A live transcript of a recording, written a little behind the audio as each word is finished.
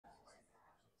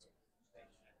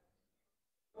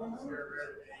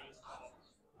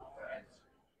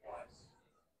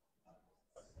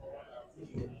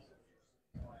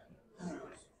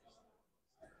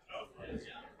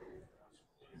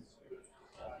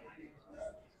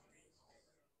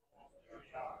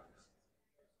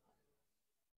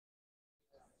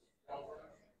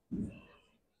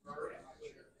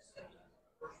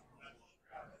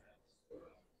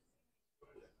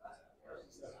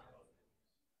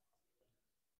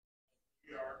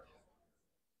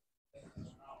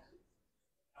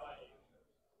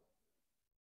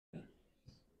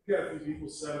We've got a few people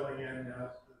settling in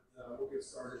now, but we'll get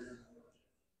started here.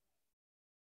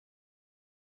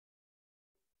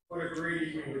 What a great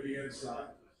evening to be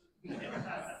inside.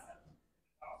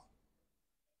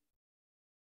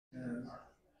 And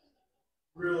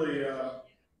really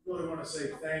want to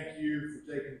say thank you for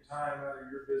taking time out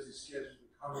of your busy schedule to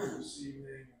come here this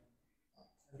evening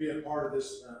and be a part of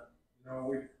this event. You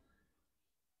know,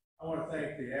 I want to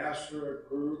thank the Astra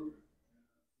group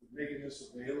for making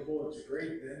this available. It's a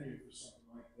great venue for something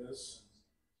like this.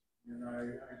 And I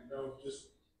know just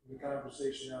in the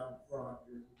conversation out in front,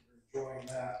 you're enjoying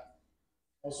that.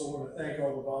 Also want to thank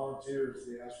all the volunteers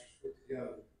the Astra's put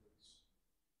together.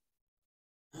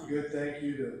 Good thank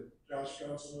you to Josh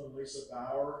Gunselman and Lisa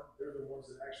Bauer. They're the ones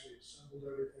that actually assembled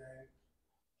everything.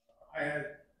 I had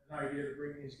an idea to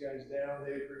bring these guys down.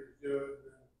 They agreed to do it. And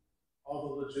then all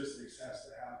the logistics has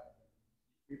to happen.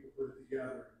 People put it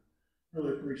together.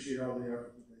 Really appreciate all the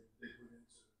effort that they put into it.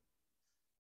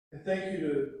 And thank you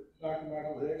to Dr.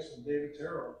 Michael Hicks and David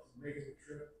Terrell for making the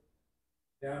trip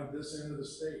down to this end of the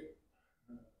state.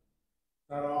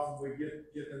 Not often we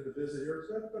get them to visit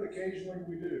here, but occasionally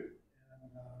we do.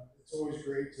 And it's always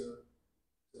great to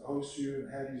host you and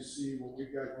have you see what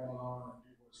we've got going on in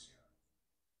Du Bois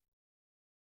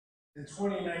County. In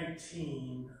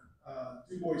 2019,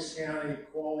 Du Bois County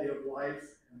Quality of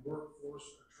Life and Workforce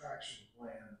Attraction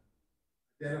Plan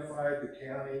identified the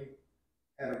county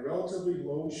had a relatively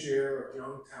low share of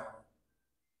young talent,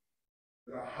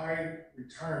 but a high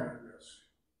retirement risk.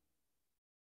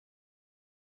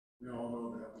 We all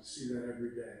know that. We see that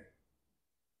every day.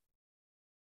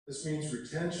 This means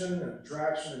retention and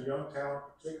attraction of young talent,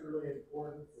 particularly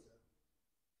important for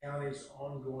the county's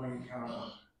ongoing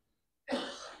economy.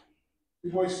 Du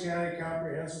Bois County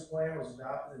Comprehensive Plan was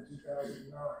adopted in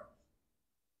 2009.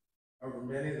 However,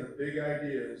 many of the big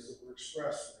ideas that were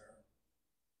expressed there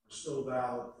are still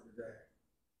valid for today.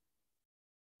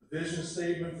 The vision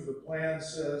statement for the plan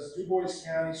says, Du Bois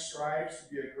County strives to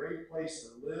be a great place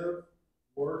to live,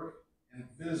 work, and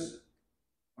visit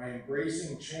by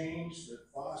embracing change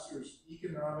that fosters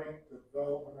economic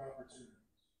development opportunities.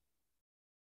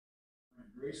 By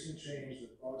embracing change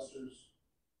that fosters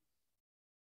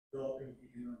developing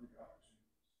economic opportunities.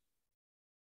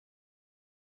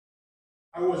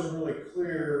 I wasn't really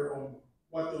clear on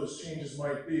what those changes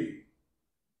might be.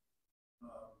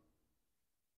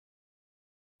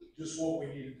 Just what we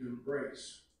needed to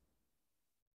embrace.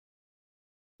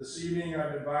 This evening,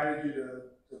 I've invited you to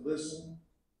listen,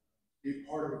 be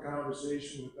part of a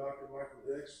conversation with Dr.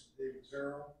 Michael Hicks and David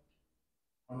Terrell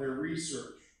on their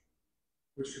research,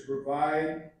 which could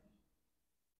provide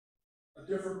a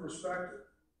different perspective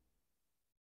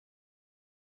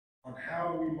on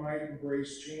how we might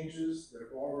embrace changes that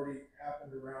have already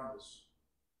happened around us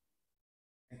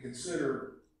and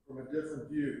consider from a different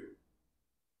view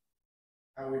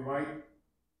how we might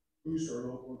boost our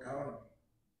local economy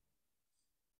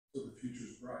so the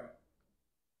future's bright.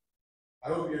 I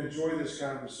hope you enjoy this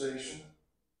conversation.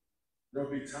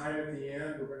 There'll be time at the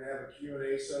end. We're going to have a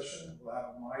Q&A session. We'll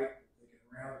have a mic. Take it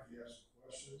around if you have some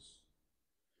questions.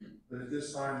 But at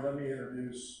this time, let me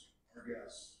introduce our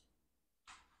guests.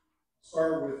 I'll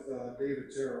start with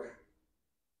David Terrell.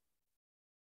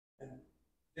 And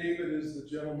David is the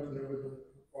gentleman over the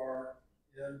far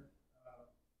end.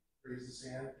 Raise his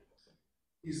hand.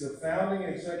 He's the founding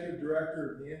executive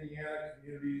director of the Indiana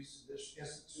Communities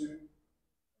Institute,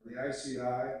 or the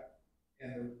ICI,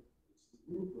 and the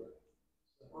rubric.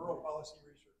 Rural Policy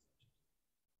Research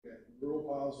Institute. Okay, the Rural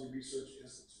Policy Research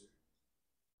Institute.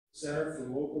 Center for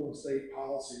Local and State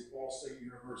Policy at Ball State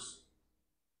University.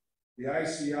 The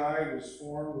ICI was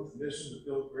formed with the mission to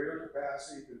build greater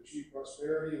capacity to achieve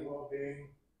prosperity and well-being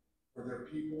for their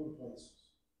people and places.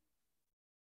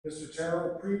 Mr.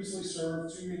 Terrell previously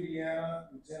served 2 Indiana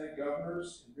lieutenant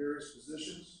governors in various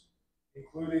positions,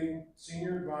 including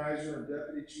senior advisor and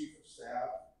deputy chief of staff,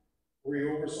 where he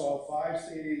oversaw 5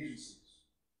 state agencies.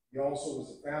 He also was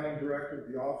the founding director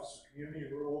of the Office of Community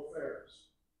and Rural Affairs,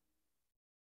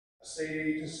 a state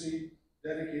agency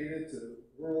dedicated to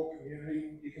rural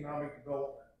community economic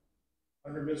development.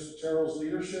 Under Mr. Terrell's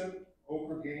leadership,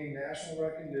 Oprah gained national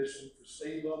recognition for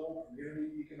state-level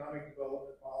community economic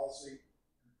development policy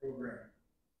and programming.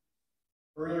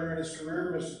 Earlier in his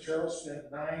career, Mr. Terrell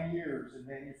spent 9 years in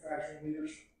manufacturing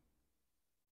leadership,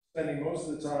 spending most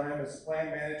of the time as a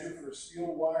plant manager for a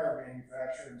steel wire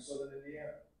manufacturer in southern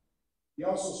Indiana. He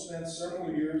also spent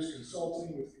several years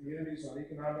consulting with communities on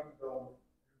economic development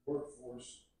and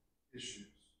workforce issues.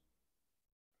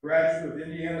 Graduate of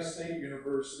Indiana State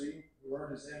University, who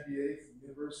earned his MBA from the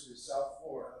University of South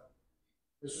Florida,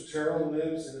 Mr. Terrell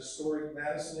lives in historic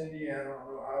Madison, Indiana on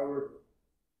the Ohio River,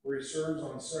 where he serves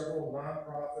on several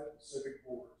nonprofit and civic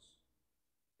boards.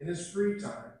 In his free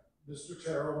time, Mr.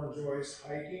 Terrell enjoys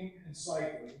hiking and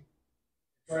cycling, and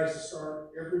tries to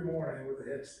start every morning with a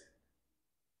headstand.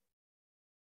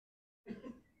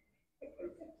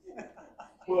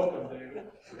 Welcome,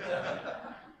 David.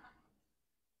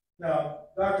 Now,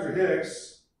 Dr.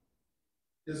 Hicks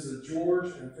is the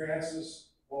George and Frances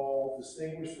Ball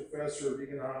Distinguished Professor of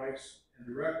Economics and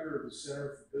Director of the Center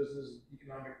for Business and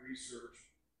Economic Research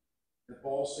at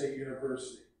Ball State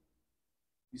University.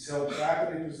 He's held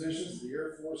faculty positions at the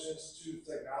Air Force Institute of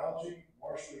Technology,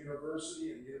 Marshall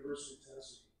University, and the University of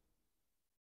Tennessee.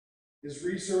 His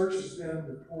research has been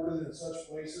reported in such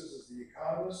places as The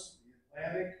Economist, The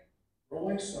Atlantic,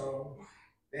 Rolling Stone,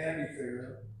 Vanity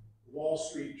Fair, The Wall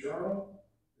Street Journal,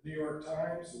 The New York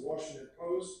Times, The Washington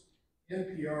Post,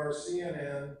 NPR,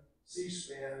 CNN,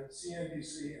 C-SPAN,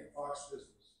 CNBC, and Fox Business.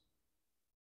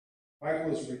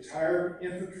 Michael is a retired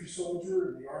infantry soldier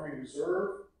in the Army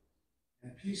Reserve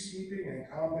and peacekeeping and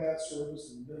combat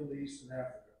service in the Middle East and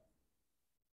Africa.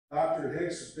 Dr.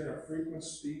 Hicks has been a frequent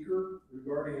speaker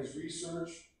regarding his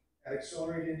research at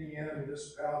Accelerate Indiana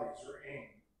Municipalities, or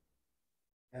AIM,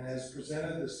 and has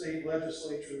presented the state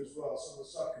legislature as well, some of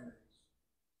the subcommittees.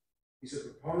 He's a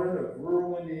proponent of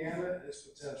rural Indiana and its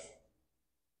potential.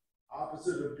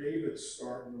 Opposite of David's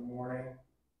start in the morning,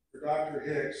 for Dr.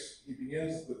 Hicks, he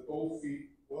begins with both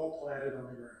feet well planted on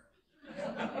the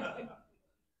ground.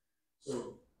 So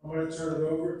I'm going to turn it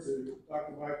over to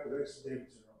Dr. Michael Hicks and David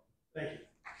Terrell. Thank you.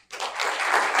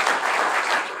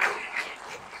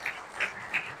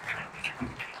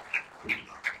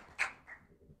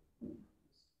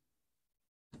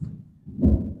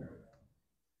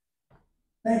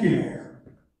 Thank you, Mayor.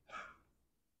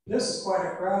 This is quite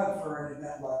a crowd for an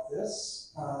event like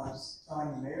this. I was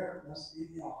telling the mayor, it must be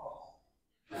the alcohol.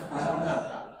 I don't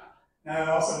know. And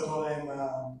I also told him, I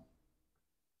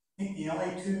think the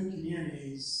only 2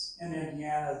 communities in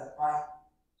Indiana that might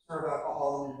serve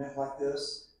alcohol in an event like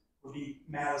this would be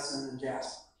Madison and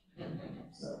Jasper.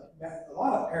 So a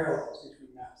lot of parallels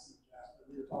between Madison and Jasper.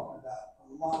 We were talking about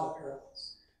a lot of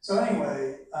parallels. So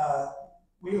anyway,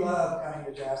 we love coming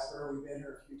to Jasper. We've been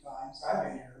here a few times. I've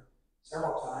been here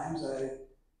several times.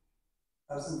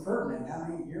 I was in Ferdinand how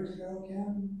many years ago,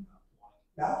 Ken?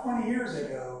 About 20 years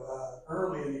ago,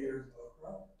 early in the years of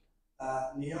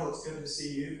Oprah. Neil, it's good to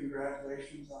see you.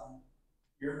 Congratulations on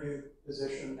your new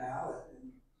position now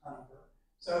in Huntingburg.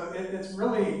 So it's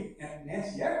really, and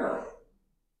Nancy Eckerly,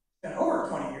 it's been over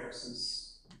 20 years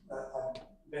since I've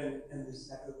been in this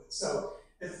neck of the woods. So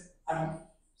I'm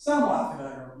somewhat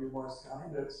familiar with New Morris County,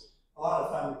 but it's a lot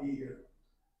of fun to be here.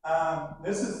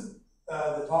 This is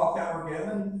the talk that we're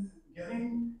giving.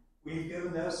 We've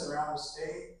given this around the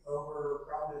state over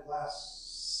probably the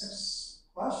last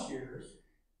 6+ years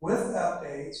with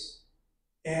updates,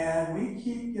 and we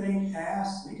keep getting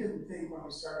asked. We didn't think when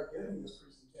we started giving this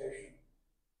presentation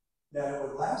that it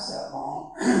would last that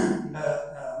long,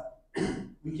 but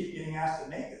we keep getting asked to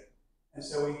make it. And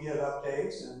so we give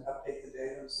updates and update the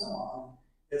data and so on.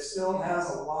 It still has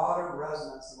a lot of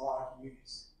resonance in a lot of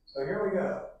communities. So here we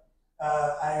go.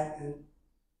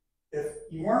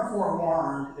 If you weren't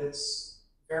forewarned, it's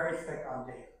very thick on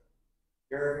data.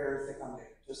 Very, very thick on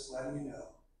data, just letting you know.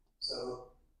 So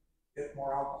get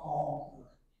more alcohol,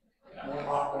 or more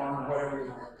popcorn, or whatever you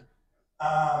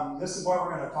want. This is what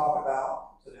we're going to talk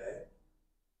about today.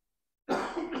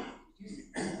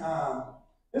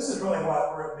 This is really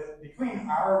what we're, between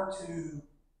our 2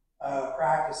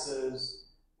 practices,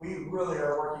 we really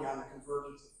are working on the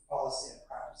convergence of policy and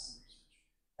practice and research.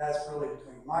 That's really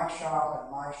between my shop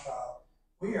and my shop.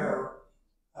 We are,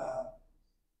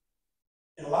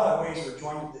 in a lot of ways, we're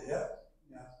joined at the hip.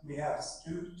 You know, we have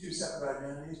two separate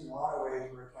identities. In a lot of ways,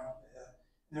 we're joined at the hip.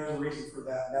 And there's a reason for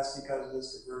that, and that's because of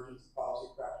this convergence of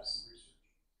policy, practice, and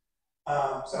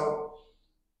research. So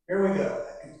here we go.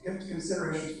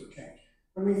 Considerations for change.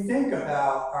 When we think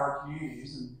about our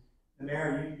communities, and the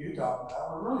mayor you talked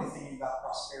about, we're really thinking about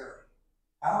prosperity.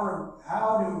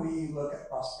 How do we look at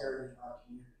prosperity in our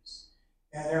communities?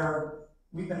 And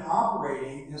we've been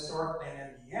operating historically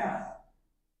in Indiana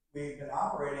we've been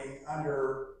operating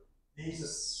under these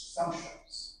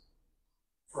assumptions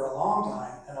for a long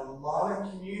time, and a lot of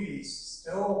communities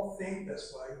still think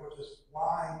this way, which is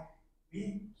why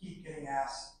we keep getting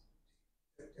asked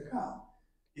to come.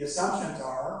 The assumptions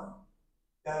are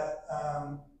that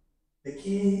the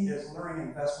key is luring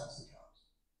investments and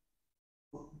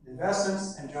jobs.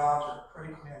 Investments and jobs are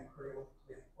critically important.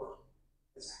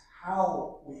 It's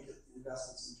how we get the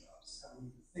investments and jobs, how we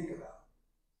need to think about it.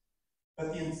 But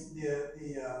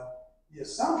the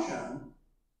assumption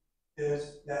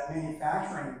is that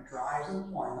manufacturing drives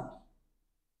employment,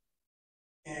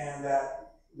 and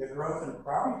that the growth in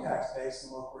property tax base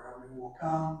and local revenue will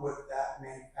come with that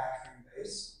manufacturing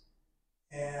base,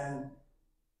 and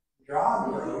job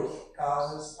growth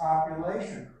causes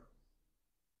population growth.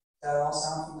 Does that all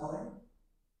sound familiar?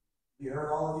 You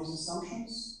heard all of these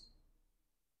assumptions?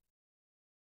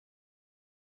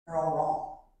 They're all wrong.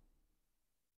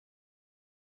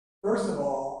 First of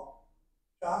all,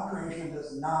 job creation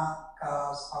does not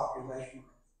cause population growth.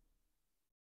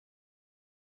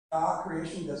 Job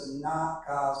creation does not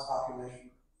cause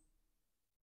population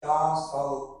growth. Jobs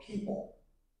follow people.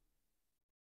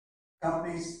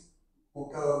 Companies will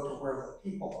go to where the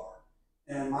people are.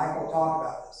 And Mike will talk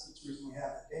about this. That's the reason we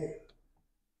have the data.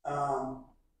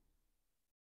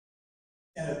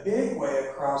 In a big way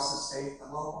across the state, the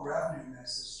local revenue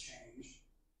mix has changed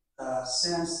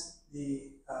since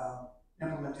the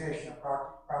implementation of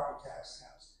property tax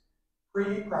caps.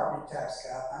 Pre-property tax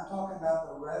cap, I'm talking about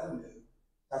the revenue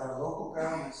that our local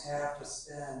governments have to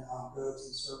spend on goods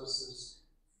and services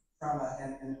from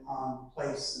and on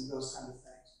place and those kind of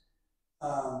things.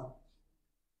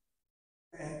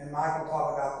 And Mike will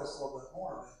talk about this a little bit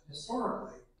more, but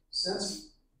historically,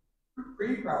 since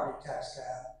pre-property tax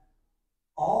cap,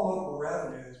 all local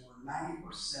revenues were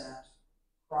 90%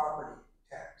 property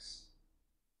tax.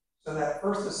 So that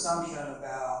first assumption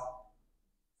about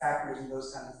factories and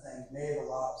those kind of things made a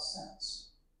lot of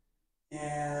sense.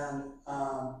 And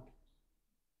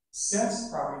since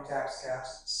property tax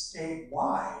caps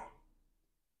statewide,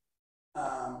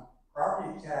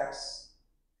 property tax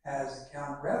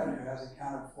revenue has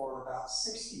accounted for about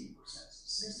 60%,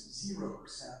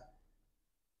 60%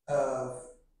 of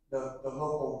the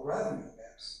local revenue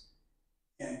mix.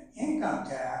 And income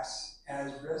tax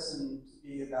has risen to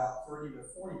be about 30 to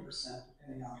 40%,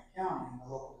 depending on the county and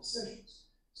the local decisions.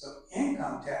 So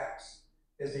income tax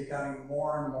is becoming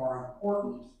more and more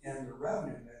important in the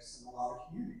revenue mix in a lot of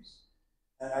communities.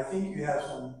 And I think you have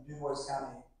some Du Bois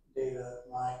County data,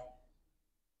 Mike.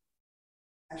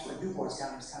 Actually, Du Bois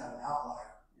County is kind of an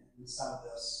outlier in some of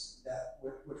this,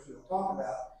 which we'll talk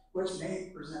about, which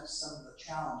may present some of the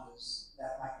challenges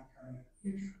that might be coming in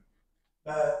the future.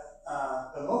 But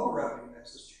the local revenue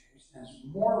mix has changed, and there's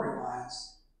more reliance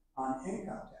on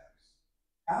income tax.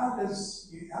 How do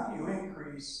you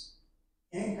increase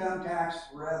income tax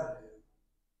revenue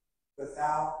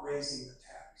without raising the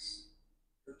tax?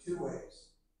 There are two ways.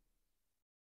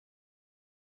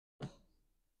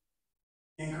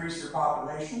 Increase your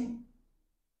population,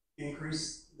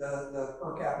 increase the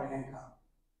per capita income.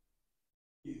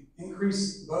 You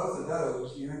increase both of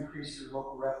those, you increase your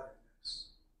local revenue mix,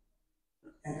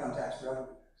 income tax revenue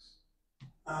mix.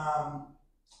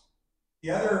 The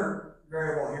other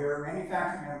variable here,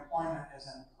 manufacturing employment is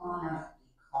in permanent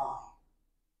decline.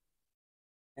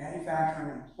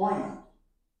 Manufacturing employment,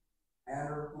 I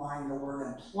underline the word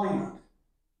employment.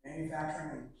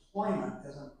 Manufacturing employment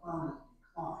is in permanent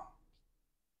decline.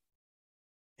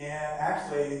 And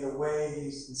actually, the way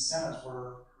these incentives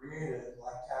were created,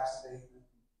 like tax abatement,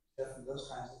 and those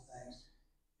kinds of things,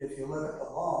 if you look at the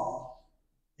law,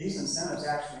 these incentives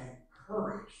actually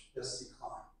encourage this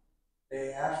decline.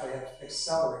 They actually have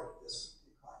accelerated this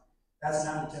decline. That's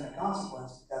an unintended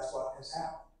consequence, but that's what has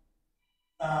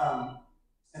happened.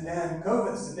 And then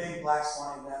COVID's the big black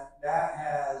swan event that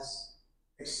has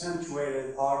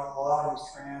accentuated a lot of these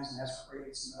trends and has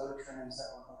created some other trends that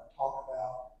we're going to talk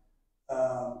about.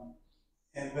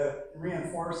 But it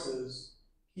reinforces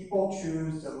people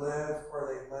choose to live where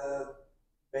they live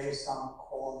based on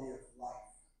quality of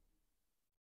life.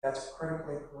 That's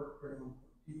critically important.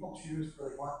 People choose where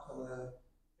they want to live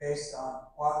based on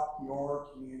what your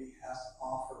community has to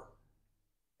offer.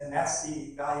 And that's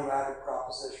the value-added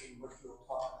proposition, which we'll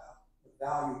talk about, the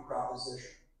value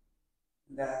proposition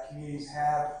that communities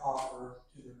have to offer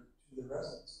to the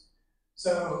residents.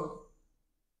 So,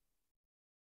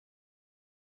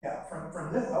 yeah,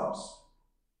 from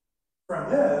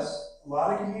this, a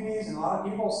lot of communities and a lot of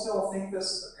people still think this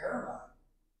is a paradigm.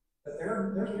 But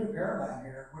there's a new paradigm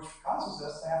here, which causes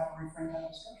us to have to reframe that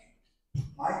discussion.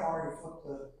 Mike already flipped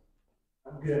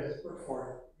I'm good. Look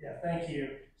for Yeah, thank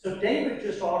you. So David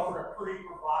just offered a pretty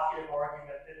provocative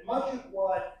argument that much of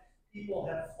what people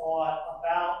have thought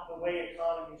about the way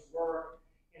economies work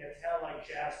in a town like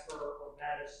Jasper or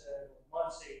Madison or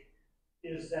Muncie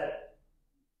is that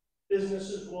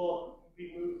businesses will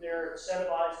be moved there,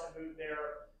 incentivized to move there.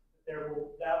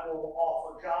 That will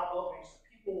offer job openings.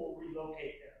 People will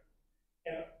relocate there.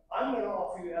 And I'm going to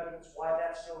offer you evidence why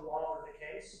that's no longer the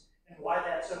case and why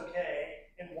that's okay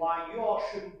and why you all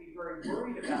shouldn't be very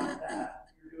worried about that.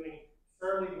 You're doing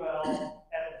fairly well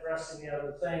at addressing the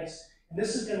other things. And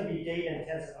this is going to be data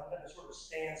intensive. I'm going to sort of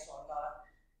stand so I'm not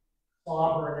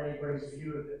clobbering anybody's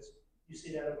view of this. You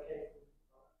see that okay?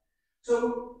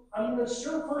 So I'm going to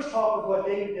first talk with what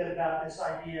David did about this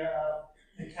idea of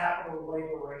the capital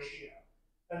labor ratio.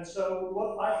 And so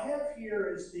what I have here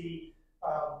is the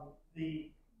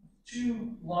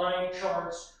two line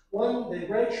charts. One, the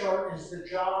red chart is the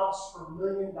jobs per $1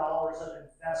 million of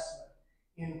investment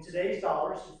in today's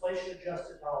dollars, inflation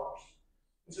adjusted dollars.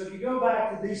 And so if you go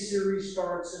back to these series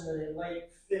starts in the late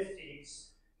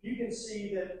 50s, you can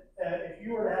see that if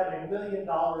you were to have $1 million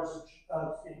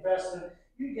of investment,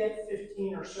 you get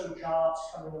 15 or so jobs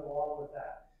coming along with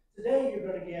that. Today, you're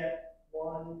going to get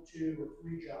 1, 2, or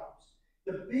 3 jobs.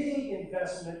 The big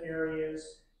investment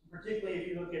areas, particularly if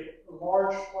you look at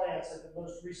large plants, like the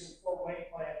most recent Fort Wayne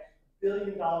plant, $1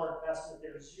 billion investment,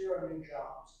 there's 0 new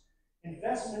jobs.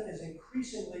 Investment is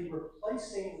increasingly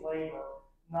replacing labor,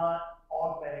 not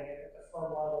augmenting it at the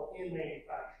firm level in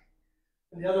manufacturing.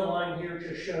 And the other line here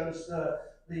just shows the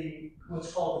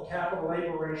what's called the capital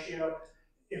labor ratio.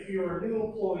 If you were a new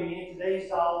employee in today's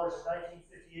dollars in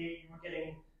 1958, you were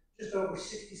getting just over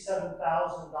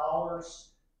 $67,000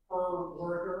 per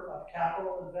worker of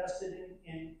capital invested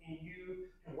in you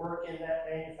to work in that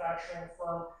manufacturing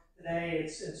firm. Today,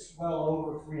 it's well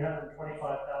over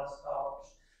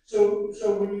 $325,000. So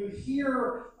when you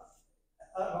hear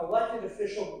an elected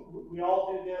official, we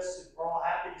all do this, and we're all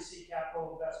happy to see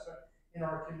capital investment in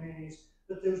our communities,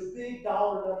 but those big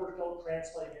dollar numbers don't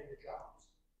translate into jobs.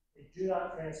 They do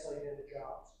not translate into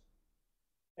jobs.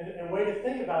 And a way to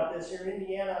think about this here,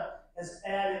 Indiana has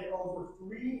added over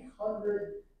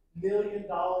 $300 million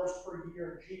per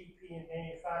year in GDP in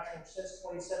manufacturing since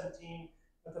 2017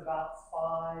 with about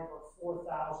 5,000 or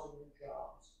 4,000 new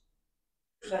jobs.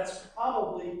 That's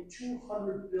probably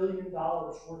 $200 billion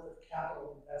worth of capital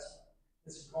investment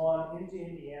that's gone into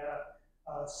Indiana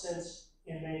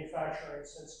in manufacturing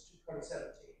since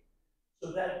 2017.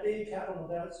 So that big capital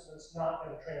investment is not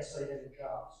going to translate into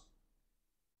jobs.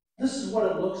 This is what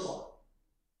it looks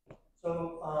like.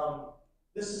 So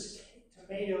this is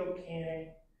tomato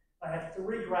canning. I have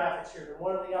 3 graphics here. The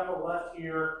one in the upper left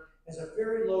here is a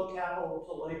very low capital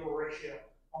to labor ratio.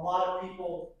 A lot of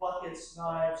people, buckets,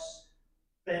 knives,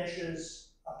 benches,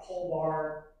 a pole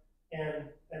barn, and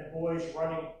boys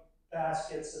running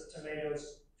baskets of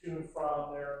tomatoes to and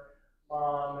from their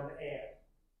mom and aunt.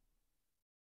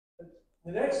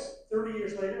 The next 30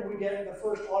 years later, we get the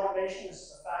first automation. This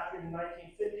is a factory in the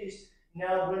 1950s.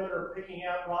 Now women are picking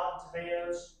out rotten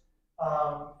tomatoes,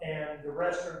 and the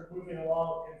rest are moving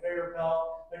along a conveyor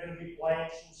belt. They're going to be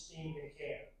blanched and steamed and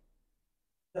canned.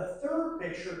 The third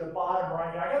picture, the bottom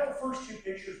right, I got the first 2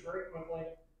 pictures very quickly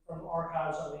from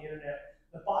archives on the internet.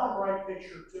 The bottom right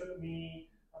picture took me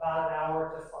about an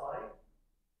hour to find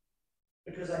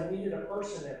because I needed a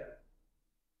person in it.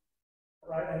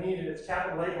 Right? I needed its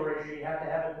capital labor ratio. You have to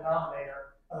have a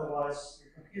denominator, otherwise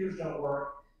your computers don't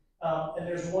work. And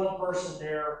there's one person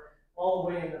there all the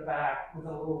way in the back with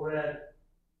a little red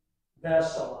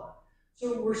vest on.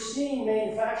 So we're seeing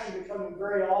manufacturing becoming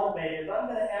very automated. I'm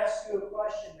going to ask you a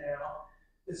question now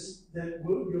that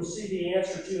you'll see the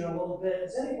answer to in a little bit.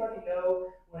 Does anybody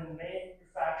know when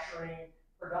manufacturing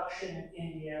production in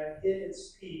Indiana hit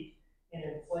its peak in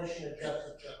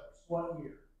inflation-adjusted terms? What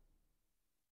year?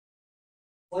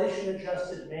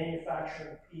 Inflation-adjusted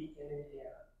manufacturing peak in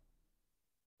Indiana.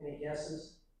 Any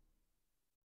guesses?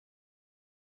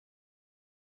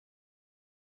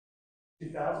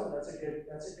 2000. That's a good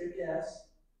guess.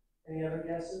 Any other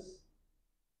guesses?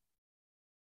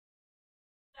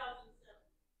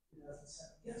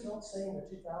 2007. You guys don't say in the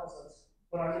 2000s.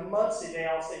 When I'm in Muncie, they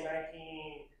all say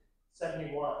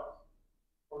 1971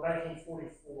 or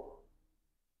 1944.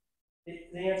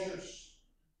 The answer is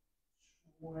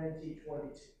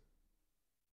 2022.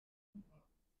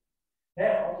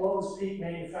 Now, what was peak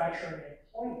manufacturing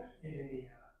employment in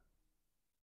Indiana?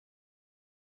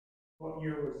 What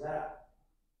year was that?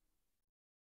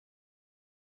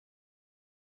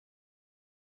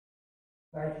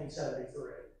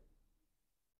 $1973.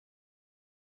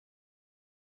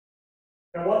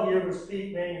 Now, what year was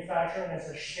peak manufacturing as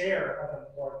a share of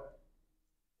employment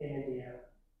in Indiana?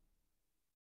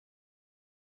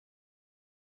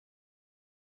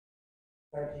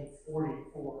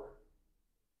 (1944).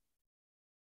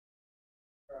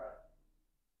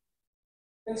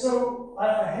 And so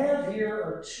I have here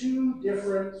are two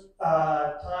different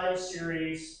time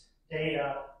series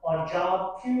data on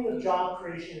cumulative job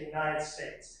creation in the United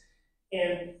States.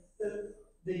 And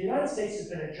the United States has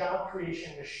been a job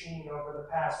creation machine over the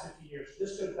past 50 years.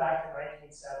 This goes back to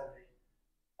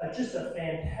 1970. Just a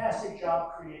fantastic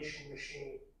job creation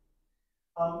machine.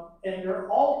 And there are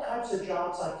all types of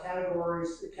jobs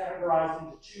categorized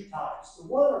into two types. The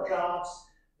one are jobs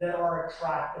that are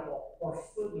attractable or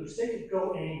footloose. They could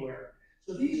go anywhere.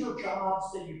 So these are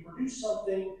jobs that you produce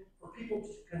something for people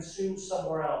to consume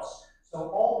somewhere else. So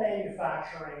all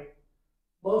manufacturing,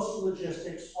 most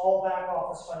logistics, all back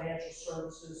office financial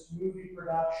services, movie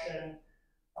production,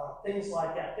 things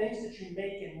like that. Things that you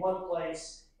make in one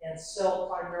place and sell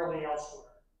primarily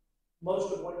elsewhere.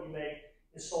 Most of what you make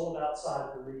is sold outside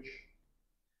of the region.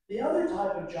 The other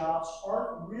type of jobs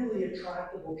aren't really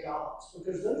attractable jobs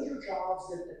because those are jobs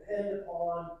that depend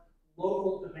upon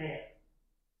local demand.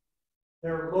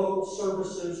 There are local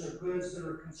services or goods that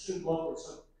are consumed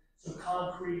locally. So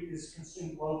concrete is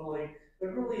consumed locally,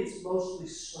 but really it's mostly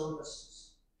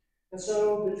services. And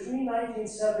so between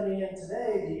 1970 and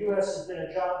today, the U.S. has been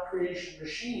a job creation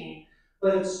machine,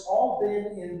 but it's all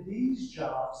been in these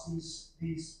jobs,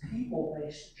 these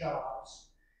people-based jobs.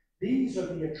 These are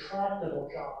the attractable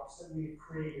jobs that we've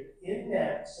created in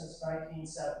net since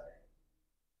 1970.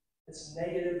 It's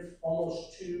negative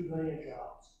almost 2 million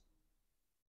jobs.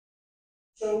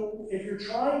 So if you're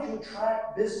trying to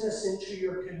attract business into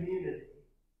your community,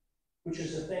 which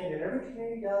is a thing that every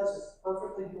community does, it's a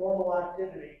perfectly normal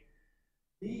activity,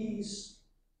 these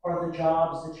are the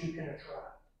jobs that you can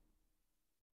attract.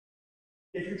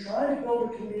 If you're trying to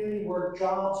build a community where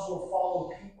jobs will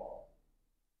follow people,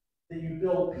 that you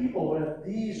build people with,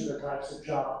 these are the types of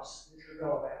jobs that you're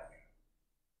going after.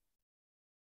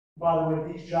 By the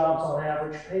way, these jobs on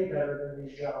average pay better than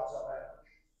these jobs on average.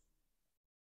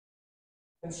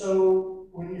 And so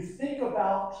when you think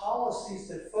about policies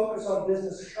that focus on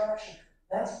business attraction,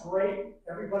 that's great.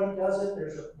 Everybody does it.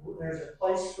 There's a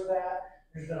place for that.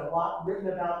 There's been a lot written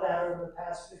about that over the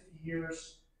past 50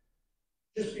 years.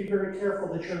 Just be very careful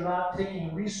that you're not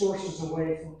taking resources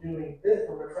away from doing this,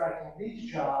 from attracting these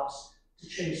jobs to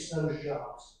chase those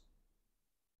jobs.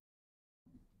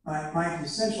 Mike,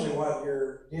 essentially what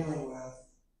you're dealing with,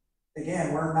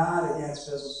 again, we're not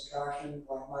against business attraction.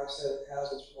 Like Mike said, it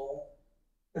has its role.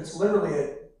 It's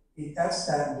literally, that's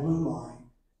that blue line.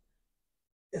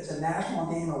 It's a national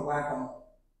game of whack-a-mole.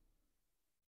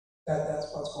 That's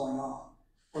what's going on.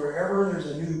 Wherever there's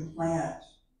a new plant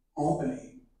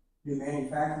opening, new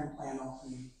manufacturing plant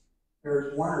opening,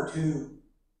 there's one or two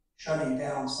shutting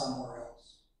down somewhere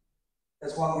else.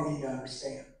 That's what we need to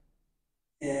understand.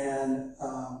 And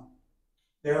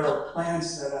there are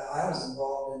plants that I was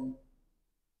involved in,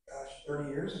 30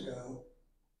 years ago.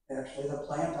 Actually, the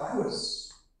plant I was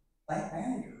plant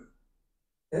manager,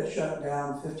 it shut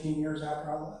down 15 years after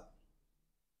I left.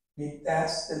 I mean,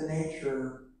 that's the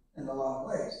nature in a lot of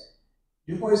ways.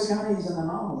 Du Bois County is an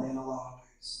anomaly in a lot of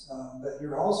ways, but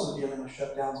you're also dealing with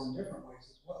shutdowns in different ways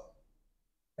as well.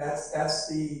 That's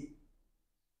the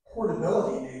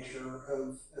portability nature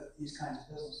of these kinds of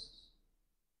businesses.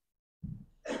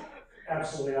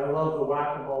 Absolutely, I love the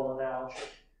whack-a-mole analogy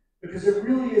because it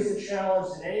really is a challenge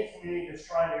that any community that's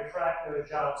trying to attract those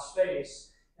jobs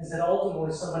face, is that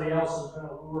ultimately somebody else is going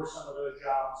to lure some of those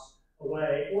jobs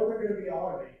away, or they're going to be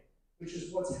automated, which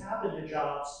is what's happened to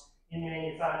jobs in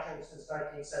manufacturing since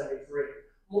 1973.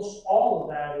 Almost all of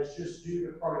that is just due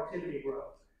to productivity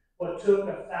growth. What took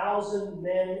 1,000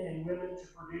 men and women to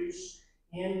produce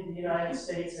in the United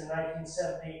States in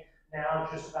 1970, now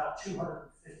just about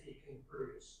 250 can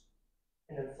produce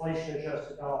in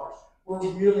inflation-adjusted dollars. We're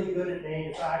really good at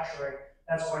manufacturing.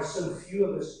 That's why so few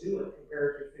of us do it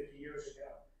compared to 50 years ago.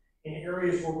 In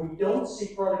areas where we don't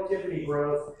see productivity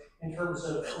growth in terms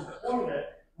of employment,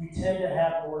 we tend to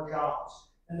have more jobs.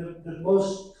 And the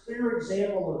most clear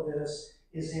example of this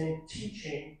is in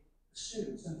teaching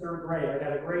students in 3rd grade. I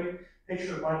got a great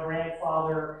picture of my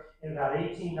grandfather in about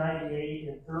 1898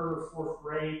 in 3rd or 4th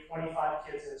grade, 25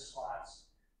 kids in his class.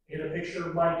 I get a picture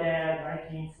of my dad,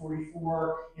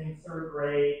 1944, in 3rd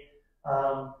grade,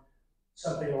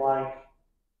 something like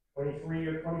 23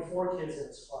 or 24 kids in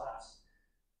his class.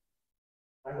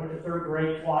 I went to 3rd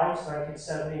grade twice,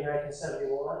 1970 and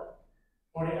 1971.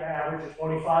 Average of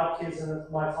 25 kids in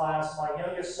my class. My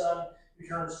youngest son, who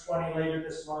turns 20 later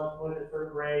this month, went to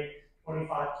 3rd grade,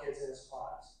 25 kids in his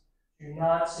class. You're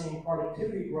not seeing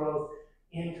productivity growth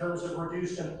in terms of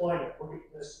reduced employment.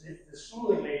 The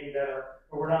schooling may be better,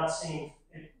 but we're not seeing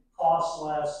it cost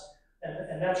less.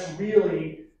 And that's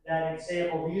really that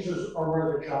example. These are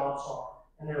where the jobs are,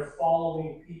 and they're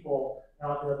following people,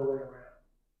 not the other way around.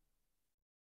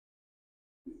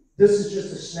 This is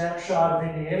just a snapshot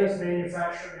of Indiana's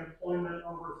manufacturing employment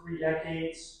over 3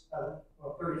 decades,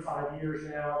 35 years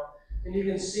now. And you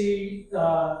can see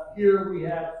here we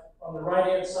have, on the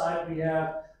right-hand side, we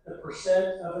have the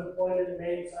percent of employment in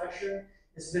manufacturing.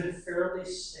 It's been fairly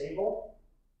stable.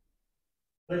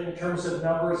 But in terms of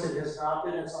numbers, it has not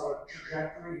been. It's on a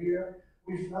trajectory here.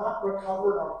 We've not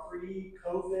recovered our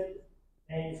pre-COVID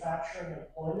manufacturing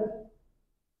employment.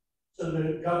 So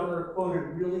the governor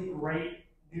quoted really great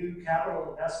new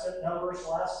capital investment numbers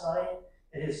last night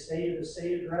in his State of the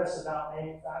State address about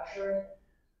manufacturing.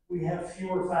 We have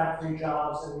fewer factory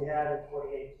jobs than we had in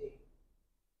 2018.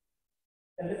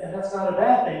 And that's not a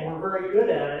bad thing. We're very good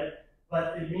at it,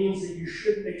 but it means that you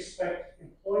shouldn't expect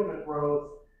employment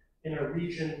growth in a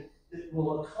region that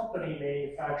will accompany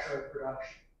manufacturing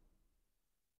production.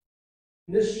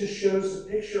 And this just shows the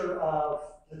picture of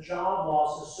the job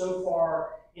losses so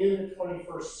far in the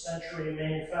 21st century in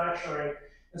manufacturing.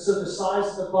 And so the size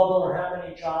of the bubble, or how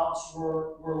many jobs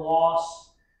were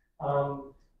lost,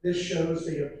 this shows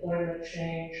the employment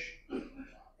change.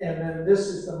 And then this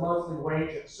is the monthly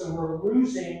wages. So we're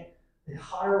losing the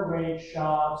higher wage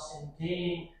jobs and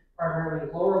gaining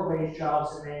primarily lower wage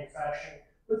jobs in manufacturing,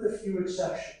 with a few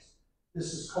exceptions.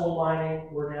 This is coal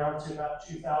mining. We're down to about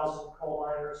 2,000 coal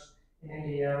miners in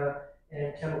Indiana,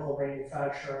 and chemical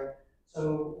manufacturing.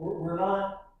 So we're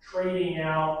not trading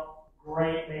out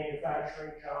great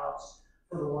manufacturing jobs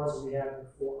for the ones that we had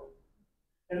before.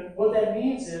 And what that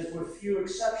means is, with few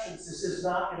exceptions, this is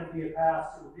not going to be a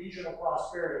path to regional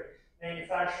prosperity.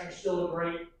 Manufacturing is still a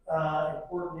great,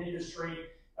 important industry.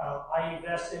 I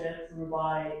invest in it through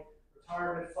my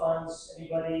retirement funds.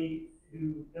 Anybody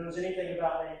who knows anything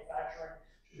about manufacturing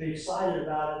should be excited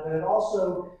about it, but it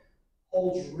also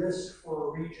holds risk for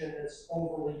a region that's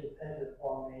overly dependent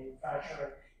on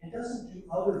manufacturing and doesn't do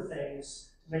other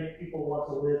things to make people want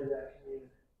to live in that community.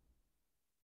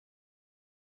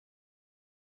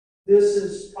 This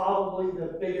is probably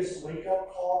the biggest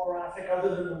wake-up call graphic,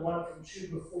 other than the one from 2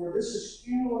 before. This is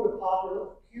cumulative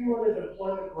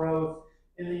employment growth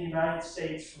in the United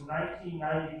States from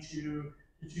 1992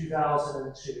 to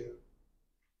 2002,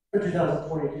 or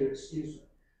 2022, excuse me.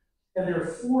 And there are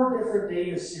 4 different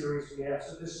data series we have.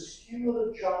 So this is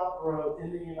cumulative job growth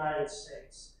in the United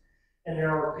States. And there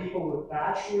are people with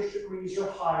bachelor's degrees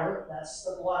or higher, that's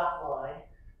the black line,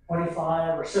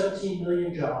 25 or 17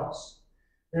 million jobs.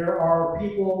 There are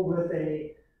people with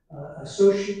a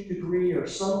associate degree or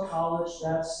some college,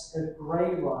 that's the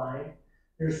gray line.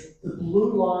 There's the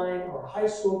blue line are high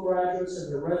school graduates,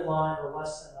 and the red line are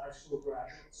less than high school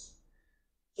graduates.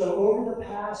 So over the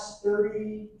past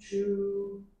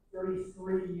 32,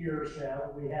 33 years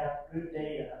now, we have good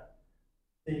data.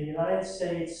 The United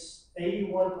States,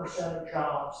 81% of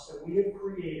jobs that we have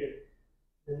created,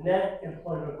 the net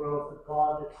employment growth have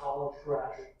gone to college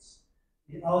graduates.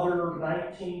 The other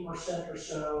 19% or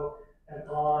so have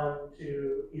gone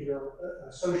to either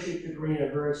associate degree in a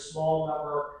very small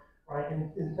number, right,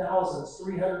 in thousands,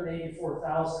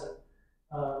 384,000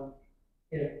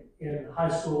 in high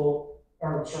school,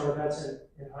 or I'm sorry, that's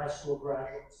in high school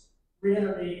graduates.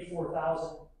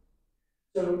 384,000.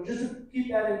 So just to keep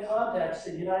that in context,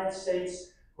 the United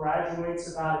States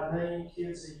graduates about 1 million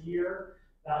kids a year.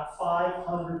 About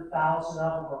 500,000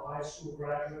 of them are high school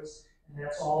graduates, and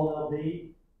that's all they'll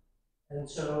be. And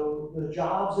so the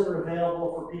jobs that are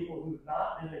available for people who've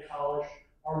not been to college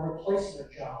are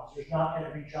replacement jobs. There's not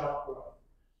going to be job growth.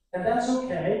 And that's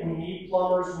okay. We need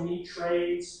plumbers, we need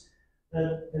trades.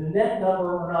 The net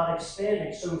number are not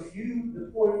expanding. So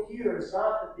the point here is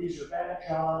not that these are bad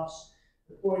jobs.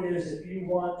 The point is, if you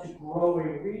want to grow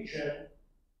a region,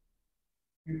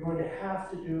 you're going to have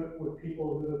to do it with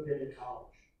people who have been to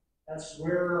college. That's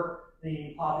where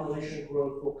the population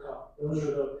growth will come. Those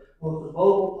are both the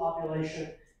mobile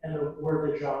population and where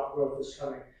the job growth is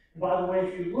coming. And by the way,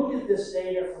 if you look at this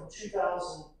data from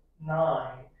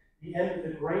 2009, the end of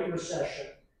the Great Recession,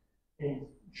 in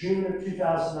June of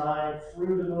 2009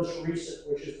 through the most recent,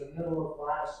 which is the middle of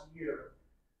last year,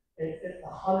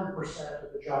 100%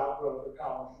 of the job growth of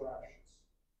college graduates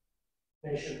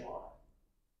nationwide.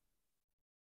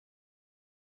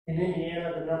 In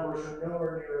Indiana, the numbers are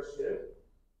nowhere near as good.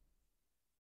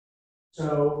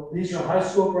 So these are high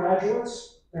school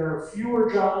graduates. There are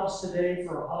fewer jobs today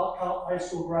for high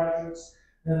school graduates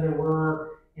than there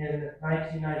were in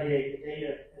 1998. The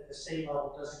data at the state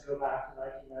level doesn't go back to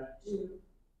 1992.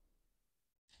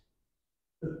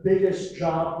 The biggest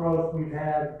job growth we've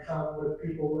had come with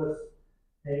people with,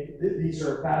 these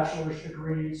are bachelor's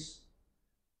degrees,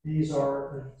 these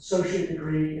are an associate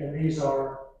degree, and these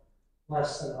are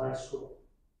less than high school.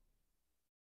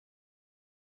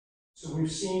 So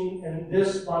we've seen, and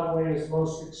this, by the way, is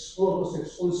most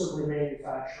exclusively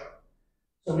manufacturing.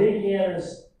 So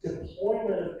Indiana's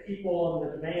deployment of people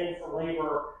and the demand for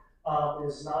labor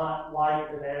is not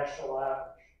like the national average.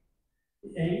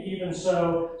 And even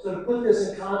so, to put this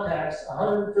in context,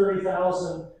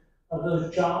 130,000 of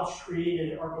those jobs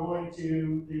created are going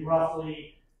to the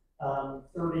roughly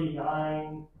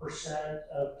 39%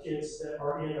 of kids that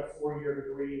are in a four-year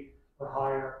degree or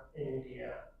higher in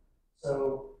Indiana.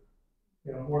 So,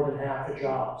 more than half the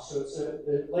jobs. So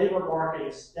the labor market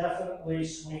is definitely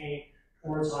swinging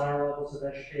towards higher levels of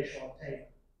educational attainment.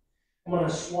 I'm going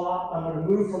to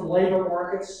move from labor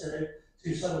markets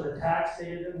to some of the tax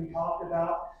data that we talked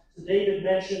about. So David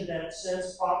mentioned that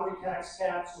since property tax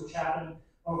caps, which happened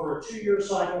over a 2-year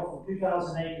cycle from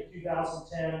 2008 to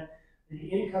 2010, the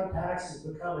income tax has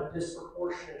become a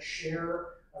disproportionate share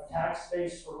of tax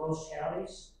base for most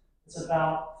counties. It's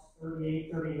about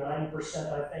 38,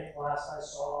 39%, I think, last I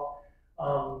saw.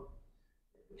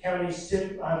 Counties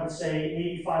I would say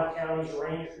 85 counties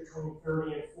range between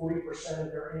 30 and 40%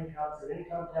 of their income through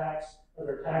income tax or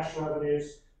their tax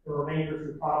revenues, the remainder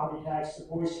through property tax. The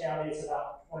Boise County is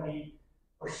about 20%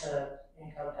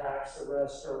 income tax, the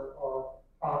rest are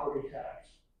property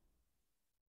tax.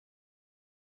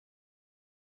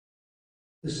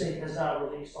 The state has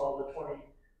not released all the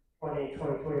 2020,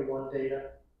 2021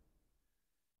 data.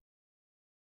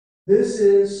 This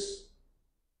is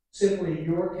simply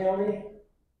your county.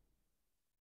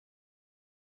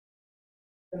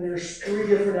 And there's 3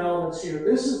 different elements here.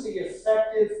 This is the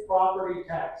effective property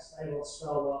tax. I will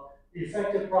spell well. The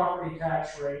effective property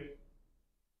tax rate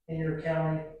in your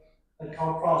county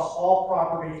across all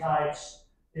property types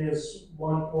is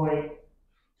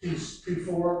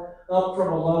 1.24, up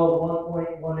from a low of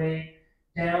 1.18,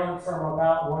 down from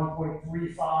about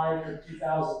 1.35 in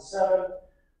 2007.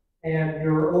 And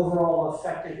your overall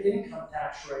effective income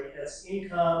tax rate, that's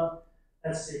income,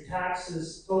 that's the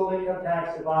taxes, total income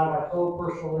tax divided by total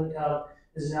personal income,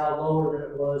 is now lower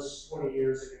than it was 20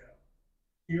 years ago.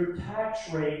 Your tax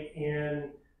rate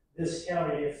in this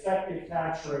county, the effective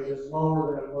tax rate, is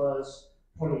lower than it was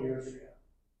 20 years ago.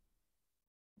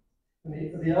 And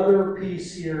the other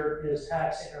piece here is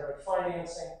tax increment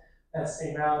financing. That's the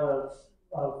amount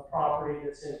of property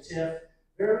that's in TIF.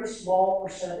 Very small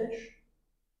percentage.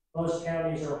 Most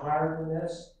counties are higher than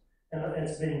this, and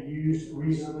it's been used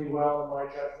reasonably well in my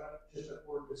judgment. Just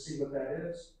important to see what that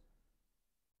is.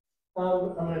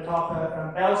 I'm going to talk about,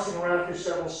 I'm bouncing around through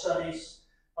several studies.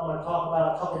 I'm going to talk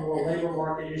about a couple more labor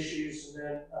market issues, and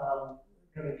then I'm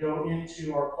going to go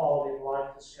into our quality of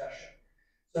life discussion.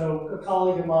 So a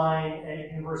colleague of mine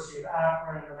at University of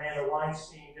Akron, Amanda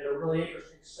Weinstein, did a really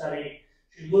interesting study.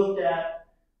 She looked at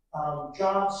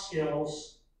job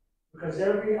skills, because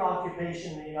every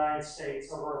occupation in the United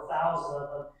States, over 1,000 of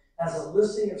them, has a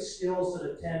listing of skills that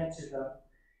attend to them.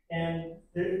 And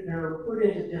they're put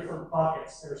into different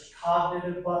buckets. There's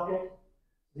cognitive bucket.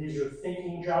 These are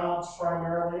thinking jobs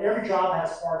primarily. Every job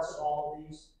has parts of all of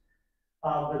these.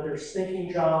 But there's thinking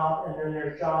job, and then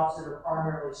there's jobs that are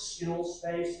primarily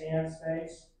skills-based,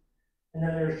 hands-based. And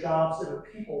then there's jobs that are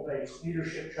people-based,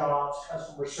 leadership jobs,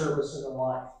 customer service, and the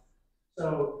like.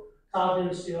 So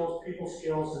cognitive skills, people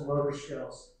skills, and motor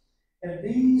skills. And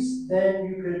these, then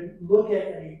you could look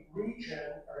at a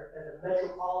region or at a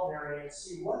metropolitan area and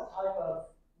see what type of,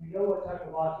 we know what type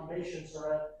of occupations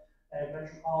are at a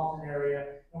metropolitan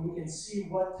area, and we can see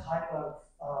what type of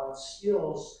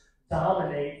skills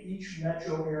dominate each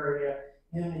metro area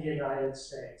in the United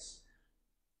States.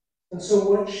 And so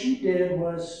what she did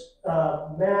was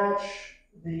match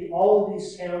all of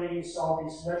these counties, all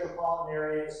these metropolitan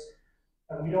areas.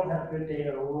 And we don't have good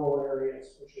data in rural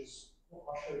areas, which is,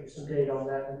 I'll show you some data on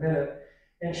that in a minute.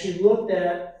 And she looked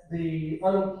at the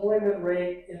unemployment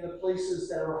rate in the places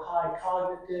that are high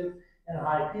cognitive and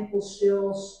high people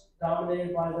skills,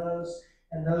 dominated by those,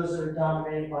 and those that are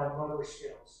dominated by motor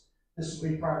skills. This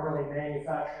would be primarily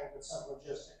manufacturing, but some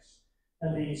logistics.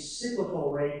 And the cyclical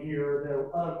rate here,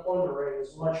 the unemployment rate,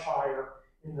 is much higher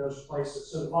in those places.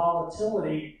 So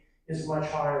volatility is much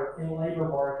higher in labor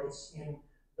markets in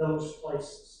those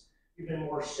places. You've been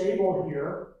more stable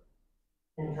here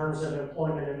in terms of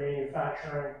employment and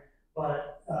manufacturing,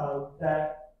 but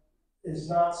that is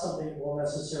not something that will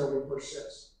necessarily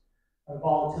persist.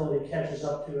 Volatility catches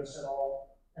up to us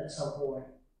at some point.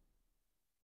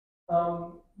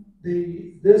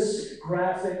 This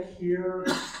graphic here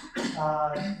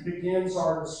begins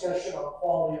our discussion on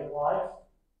quality of life.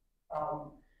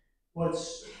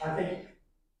 What's, I think,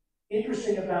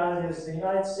 interesting about it is the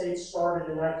United States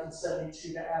started in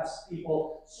 1972 to ask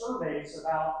people surveys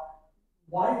about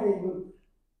why they moved.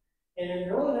 And in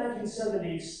the early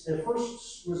 1970s, the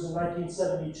first was in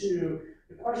 1972,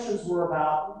 the questions were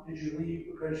about, did you leave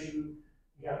because you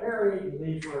got married, did you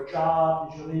leave for a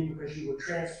job, did you leave because you were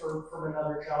transferred from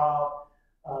another job?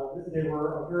 They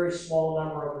were a very small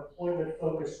number of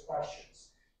employment-focused questions.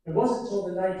 It wasn't until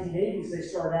the 1980s they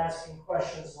started asking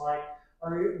questions like,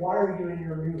 why are you in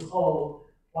your new home?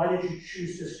 Why did you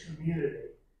choose this community?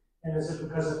 And is it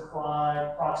because of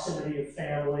crime, proximity of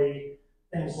family,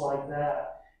 things like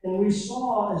that? And we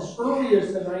saw as early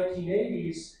as the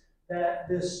 1980s that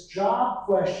this job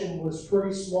question was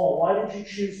pretty small. Why did you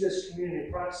choose this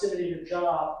community? Proximity to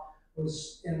job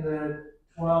was in the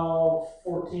 12,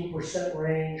 14%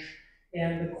 range,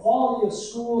 and the quality of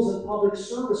schools and public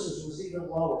services was even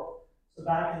lower. So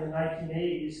back in the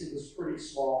 1980s, it was pretty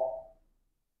small.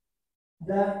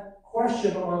 That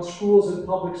question on schools and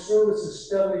public services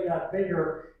steadily got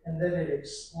bigger, and then it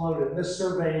exploded. This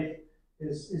survey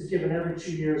is given every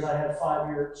 2 years. I have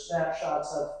 5-year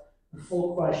snapshots of the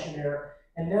full questionnaire,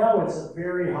 and now it's a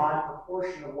very high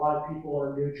proportion of why people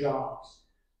are new jobs.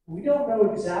 We don't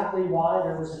know exactly why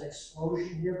there was an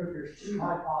explosion here, but there's two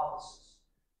hypotheses.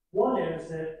 One is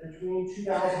that between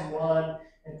 2001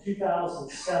 and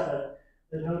 2007,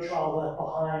 the No Child Left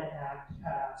Behind Act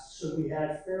passed, so we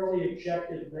had fairly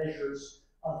objective measures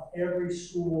of every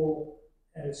school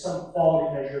and some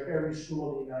quality measure of every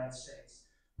school in the United States.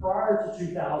 Prior to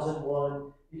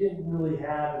 2001, you didn't really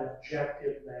have an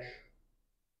objective measure.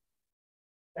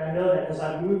 I know that because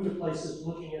I moved to places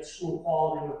looking at school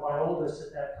quality with my oldest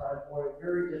at that time point,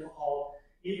 very difficult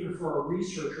even for a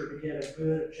researcher to get a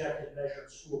good objective measure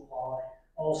of school quality.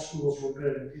 All schools were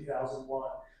good in 2001.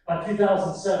 By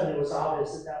 2007, it was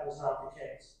obvious that that was not the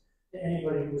case to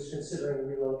anybody who was considering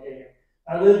relocating.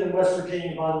 I lived in West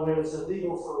Virginia, by the way. It was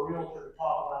illegal for a realtor to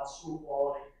talk about school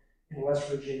quality in West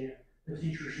Virginia. The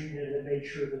teachers union had made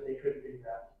sure that they couldn't do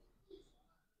that.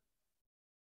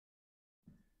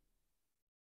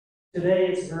 Today,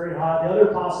 it's very high. The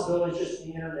other possibility is just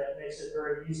the internet makes it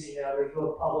very easy now. There's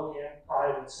both public and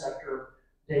private sector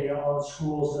data on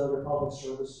schools and other public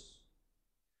services.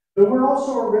 But we're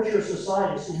also a richer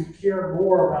society, so we care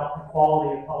more about the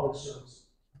quality of public services.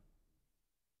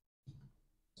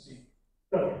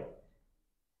 Okay.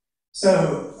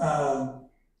 So,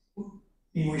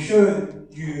 we showed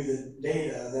you the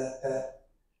data that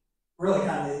really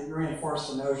kind of reinforced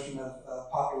the notion of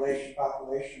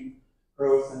population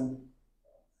growth and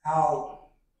how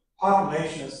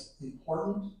population is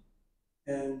important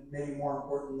and maybe more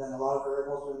important than a lot of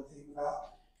variables we've been thinking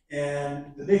about.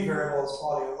 And the big variable is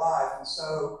quality of life. And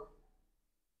so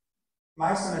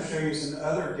Mike's going to show you some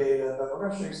other data, but we're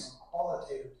going to show you some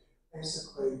qualitative data.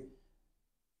 Basically,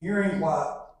 hearing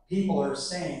what people are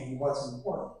saying, what's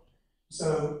important.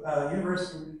 So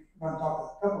University, we're going to talk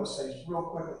about a couple of studies real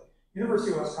quickly.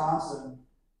 University of Wisconsin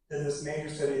did this major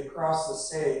study across the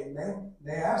state, and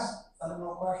they asked a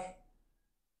fundamental question.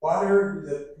 What are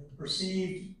the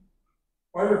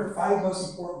 5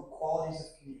 most important qualities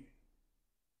of community?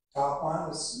 Top one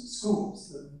was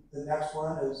schools. The next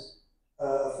one is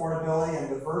affordability and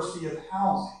diversity of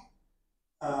housing,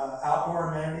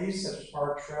 outdoor amenities such as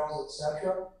parks, trails,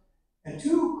 etc. And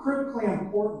 2 critically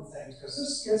important things, because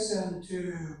this gets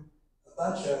into a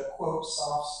bunch of, quote,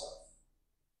 soft stuff.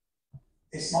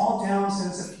 A small town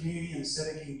sense of community and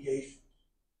civic engagement.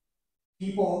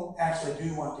 People actually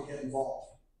do want to get involved.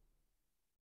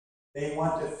 They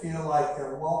want to feel like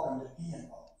they're welcome to be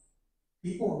involved.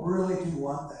 People really do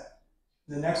want that.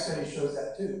 The next study shows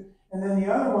that too. And then the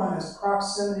other one is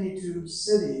proximity to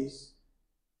cities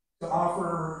that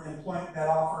offer employment,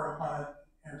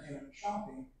 entertainment, and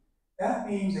shopping. That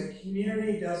means a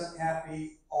community doesn't have to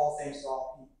be all things to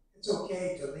all people. It's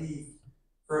okay to leave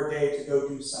for a day to go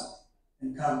do something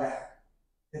and come back.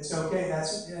 It's okay.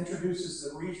 It introduces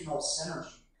the regional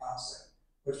synergy concept,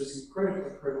 which is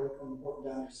critically important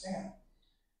to understand.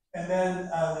 And then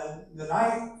the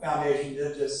Knight Foundation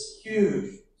did this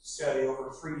huge study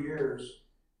over 3 years,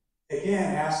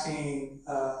 again asking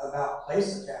about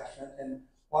place attachment and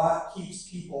what keeps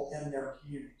people in their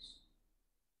communities.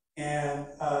 And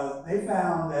they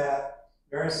found that,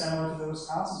 very similar to the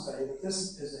Wisconsin study, that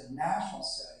this is a national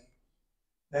study,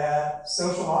 that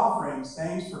social offerings,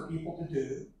 things for people to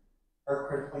do, are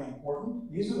critically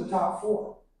important. These are the top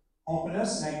 4.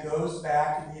 Openness, and it goes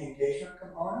back to the engagement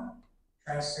component.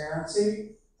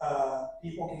 Transparency,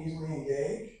 people can easily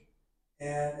engage.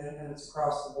 and it's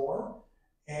across the board.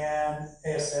 And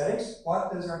aesthetics,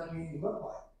 what does our community look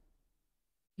like?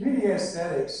 Community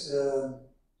aesthetics,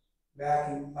 back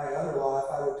in my other life,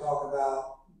 I would talk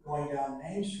about going down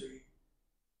Main Street.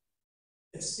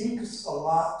 It speaks a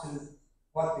lot to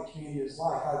what the community is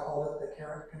like. I call it the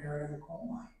canary in the coal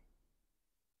mine.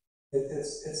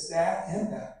 It's that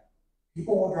impact.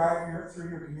 People will drive through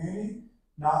your community,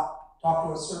 not talk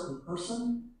to a certain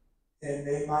person, and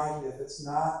they might, if it's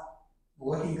not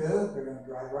looking good, they're going to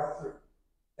drive right through.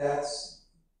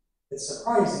 It's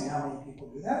surprising how many people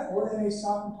do that, or they may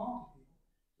stop and talk to people,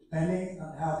 depending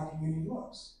on how the community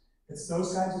looks. It's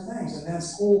those kinds of things. And then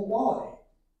school quality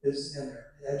is in there.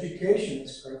 Education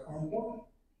is critically important.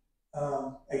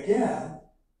 Again,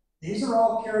 these are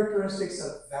all characteristics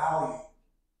of value.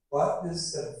 What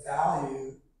is the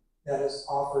value that is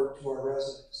offered to our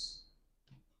residents?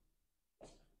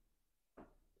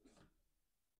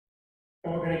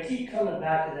 And we're going to keep coming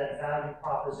back to that value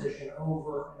proposition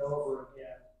over and over again.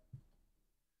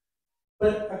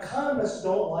 But economists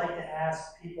don't like to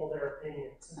ask people their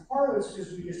opinions. And part of it's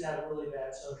because we just have really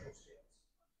bad social skills.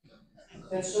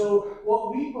 And so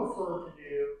what we prefer to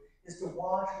do is to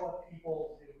watch what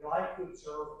people do. We like to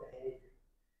observe behavior.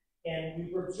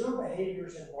 And we observe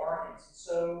behaviors in markets. And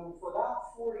so for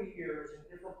about 40 years in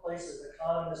different places,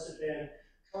 economists have been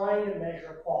trying to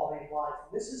measure quality of life.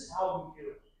 And this is how we do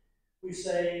it. We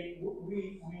say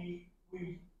we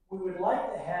would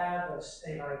like to have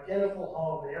an identical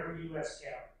home in every U.S.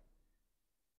 county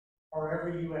or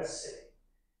every U.S. city.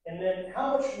 And then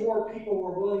how much more people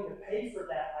were willing to pay for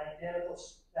that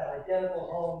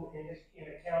identical home in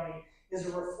a county is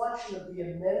a reflection of the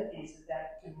amenities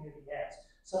that community has.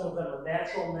 Some of them are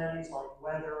natural amenities like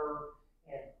weather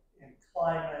and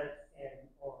climate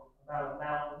or amount of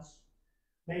mountains.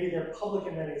 Maybe they're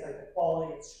public amenities like the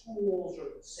quality of schools or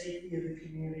the safety of the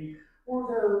community, or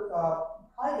they're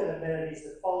private amenities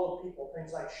that follow people,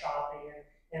 things like shopping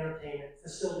and entertainment,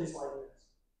 facilities like this.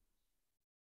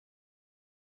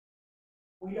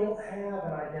 We don't have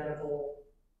an identical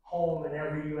home in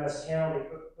every U.S. county,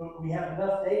 but we have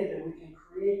enough data that we can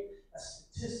create a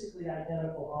statistically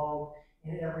identical home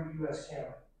in every U.S.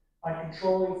 county by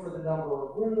controlling for the number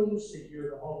of rooms, the year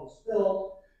the home was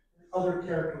built, and other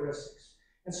characteristics.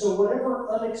 And so whatever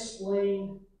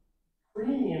unexplained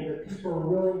premium that people are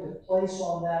willing to place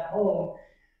on that home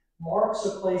marks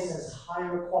a place as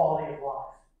higher quality of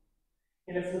life.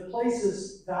 And if the place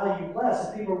is valued less,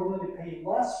 if people are willing to pay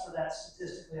less for that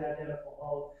statistically identical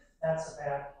home, that's a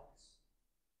bad place.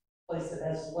 A place that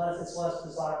has less, it's less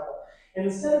desirable. And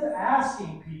instead of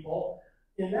asking people,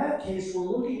 in that case, we're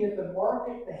looking at the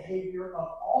market behavior of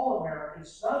all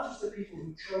Americans, not just the people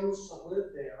who chose to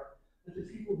live there, but the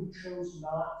people who chose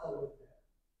not to live there.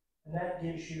 And that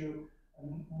gives you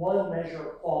one measure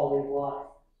of quality of life.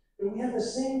 But we have the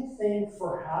same thing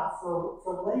for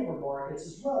labor markets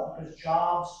as well, because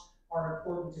jobs are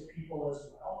important to people as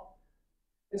well.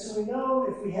 And so we know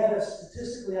if we had a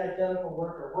statistically identical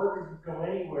worker who could go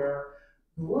anywhere,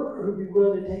 the worker who'd be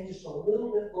willing to take just a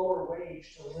little bit lower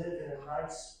wage to live in a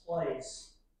nice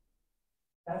place,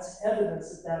 that's evidence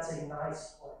that that's a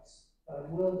nice place.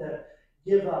 I'm willing to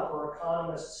give up, or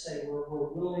economists say we're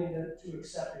willing to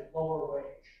accept a lower wage.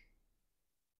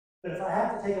 But if I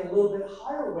have to take a little bit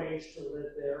higher wage to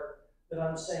live there, then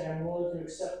I'm saying I'm willing to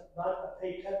accept not a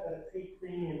pay cut, but a pay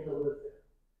premium to live there.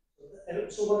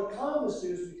 And so what economists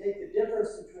do is we take the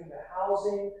difference between the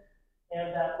housing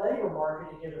and that labor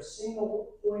market to give a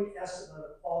single point estimate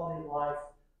of quality of life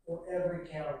for every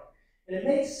county. And it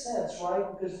makes sense, right?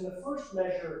 Because in the first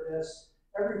measure of this,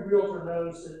 every realtor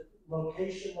knows that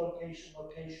location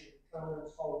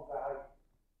determines home value.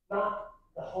 Not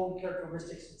the home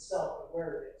characteristics itself, but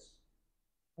where it is.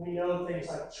 We know things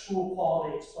like school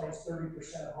quality explains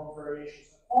 30% of home variations.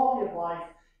 The quality of life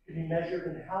can be measured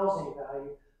in housing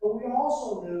value, but we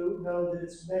also know that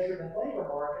it's measured in labor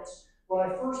markets. When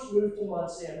I first moved to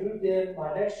Muncie, I moved in,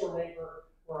 my next door neighbor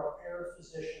were a pair of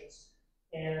physicians,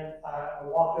 and I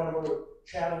walked over to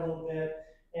chat a little bit,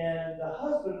 and the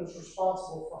husband was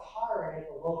responsible for hiring at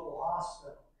the local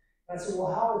hospital. And I said,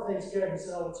 well, how are things going? He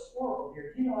said, oh, it's horrible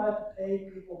here. Do you know I have to pay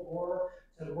people more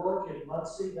to work in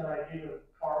Muncie than I do in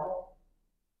Carmel?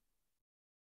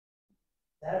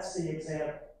 That's the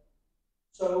example.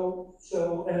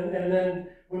 And then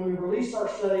when we released our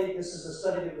study, this is a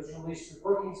study that was released through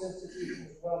Brookings Institution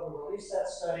as well. We released that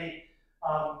study.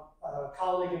 A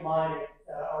colleague of mine,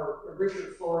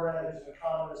 Richard Florida, who's an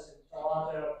economist in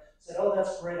Toronto, said, oh,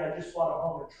 that's great. I just bought a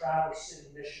home in Traverse City,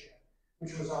 Michigan,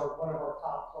 which was one of our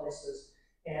top places.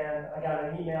 And I got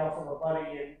an email from a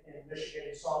buddy in Michigan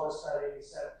who saw the study, and he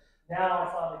said, now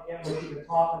I finally get what you've been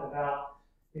talking about.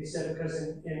 He said, because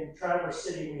in Traverse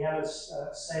City, we have this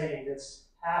saying that's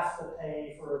half the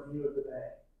pay for a view of the bay.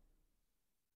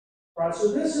 Right,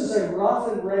 so this is a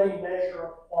rough and ready measure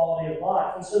of quality of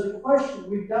life. And so the question,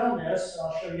 we've done this, and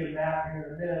I'll show you a map here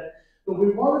in a minute, but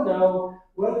we want to know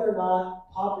whether or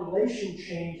not population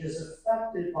change is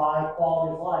affected by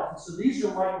quality of life. And so these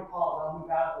are micropolitan, I'll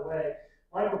move out of the way,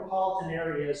 micropolitan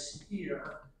areas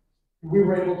here. We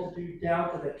were able to do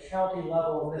down to the county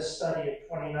level in this study in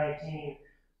 2019.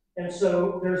 And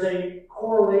so there's a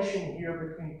correlation here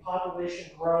between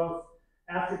population growth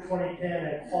after 2010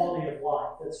 and quality of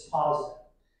life that's positive.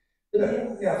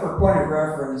 Yeah, for point of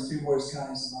reference, Du Bois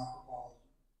County is a micropolitan.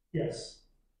 Yes,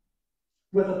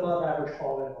 with above average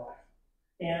quality of life.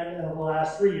 And in the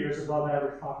last 3 years, above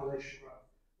average population growth.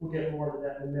 We'll get more into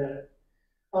that in a minute.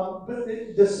 But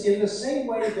this, in the same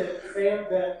way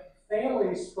that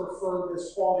families prefer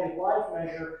this quality of life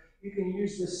measure, you can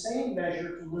use the same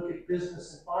measure to look at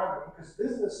business environment, because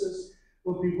businesses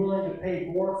would be willing to pay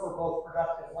more for both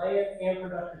productive land and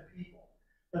productive people.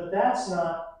 But that's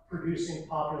not producing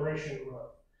population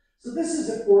growth. So this is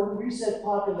important. We said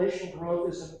population growth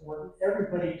is important.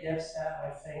 Everybody gets that, I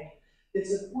think.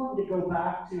 It's important to go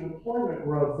back to employment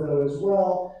growth, though, as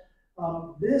well.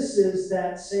 This is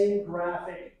that same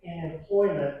graphic in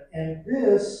employment, and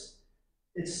this,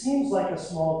 it seems like a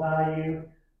small value,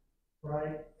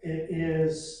 right? It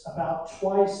is about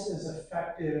twice as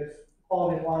effective.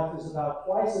 Quality of life is about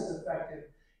twice as effective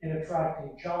in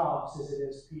attracting jobs as it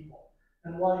is people.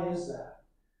 And why is that?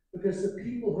 Because the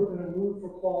people who are going to move for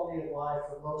quality of life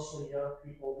are mostly young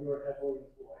people who are heavily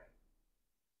employed.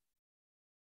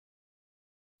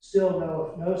 Still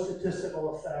no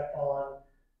statistical effect on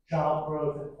job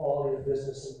growth and quality of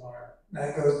business environment.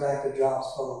 That goes back to jobs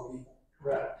follow people.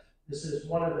 Correct. This is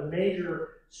one of the major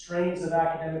strains of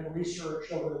academic research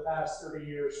over the past 30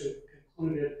 years who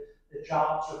concluded that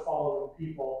jobs are following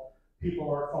people,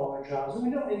 people aren't following jobs. And we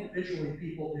know individually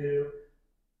people do,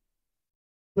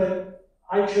 but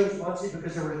I chose Muncie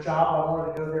because there was a job I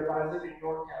wanted to go there, but I live in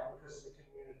Yorktown because of the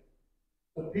community.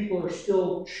 But people are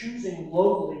still choosing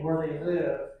locally where they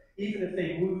live, even if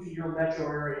they move to your metro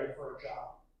area for a job.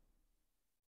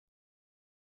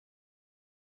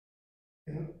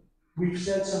 And we've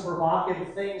said some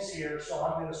provocative things here, so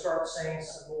I'm going to start saying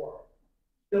some more.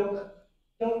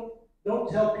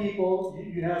 Don't tell people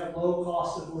you have low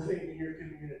cost of living in your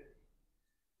community.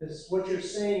 What you're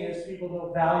saying is people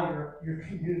don't value your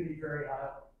community very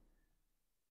highly.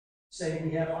 Say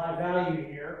we have high value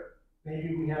here,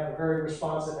 maybe we have a very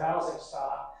responsive housing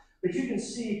stock, but you can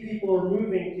see people are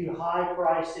moving to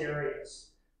high-priced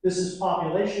areas. This is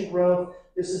population growth,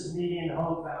 this is median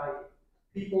home value.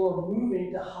 People are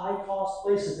moving to high-cost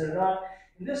places. They're not,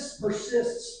 and this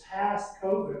persists past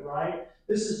COVID, right?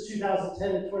 This is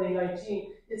 2010 to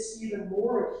 2019. It's even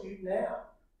more acute now.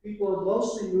 People are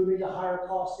mostly moving to higher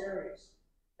cost areas.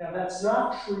 Now that's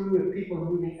not true if people are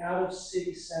moving out of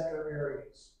city center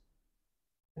areas.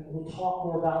 And we'll talk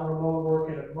more about remote work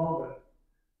in a moment.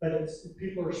 But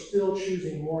people are still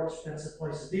choosing more expensive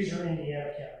places. These are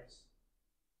Indiana counties.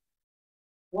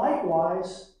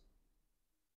 Likewise,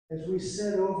 as we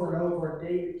said over and over, and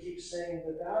David keeps saying,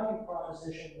 the value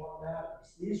proposition, what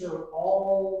matters. These are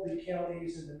all the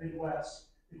counties in the Midwest,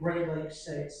 the Great Lakes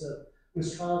states of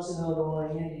Wisconsin,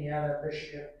 Illinois, Indiana,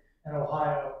 Michigan, and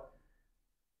Ohio.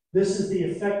 This is the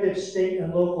effective state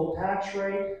and local tax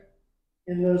rate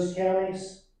in those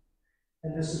counties,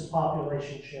 and this is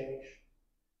population change.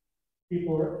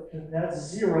 That's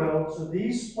zero, so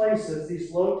these places,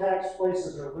 these low tax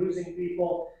places are losing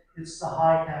people. It's the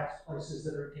high tax places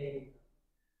that are gaining them.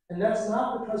 And that's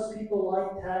not because people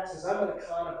like taxes. I'm an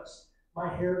economist.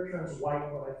 My hair turns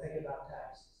white when I think about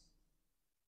taxes.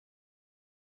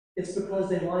 It's because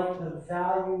they like the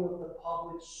value of the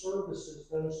public services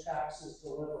those taxes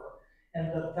deliver.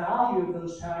 And the value of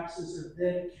those taxes are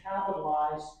then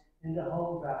capitalized into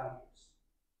home values.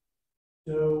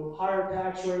 So higher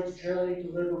tax rates generally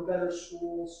deliver better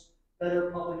schools, better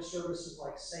public services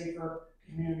like safer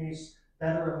communities,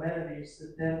 better amenities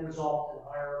that then result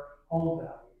in higher home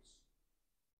values.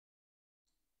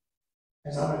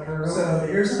 And I'm going to turn it over. So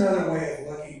here's another way of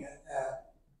looking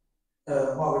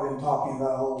at what we've been talking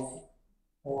about a little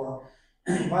more.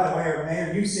 By the way,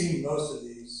 Mayor, you've seen most of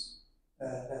these,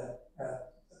 the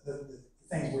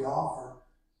things we offer.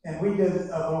 And we did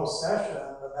a little session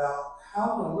about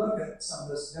how to look at some of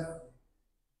this differently.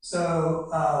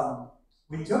 So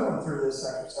we took them through this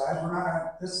exercise. We're not going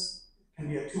to, this can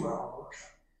be a 2-hour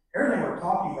workshop. Everything we're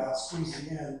talking about squeezing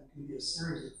in can be a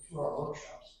series of 2-hour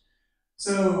workshops.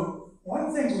 So one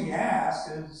of the things we ask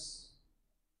is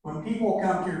when people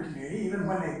come to your community, even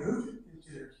when they move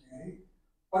into their community,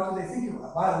 what do they think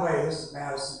about? By the way, this is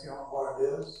Madison, if you don't know what it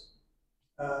is.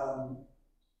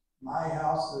 My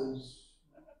house is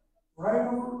right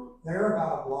over there,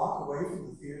 about a block away from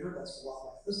the theater. That's a lot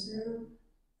like this theater.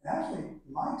 And actually,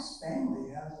 Mike's family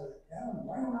has a cabin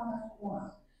right around that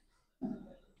corner.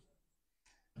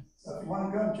 So if you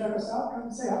want to go and check us out, come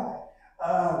and say hi.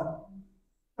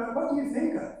 But what do you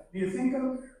think of? Do you think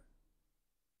of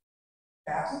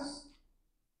taxes?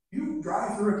 You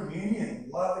drive through a community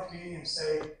and love the community and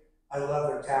say, I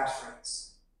love their tax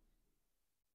rates.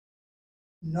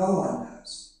 No one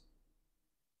does.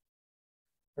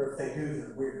 Or if they do,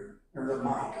 they're weird. Or they're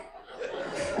Mike.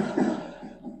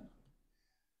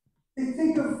 They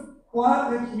think of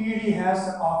what the community has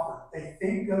to offer. They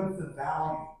think of the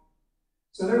value.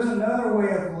 So there's another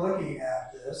way of looking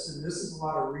at this, and this is a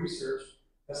lot of research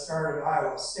that started at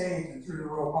Iowa State and through the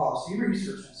Rural Policy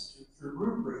Research Institute, through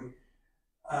RUPRI.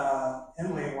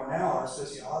 Emily Warnell, our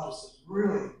sociologist, has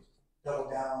really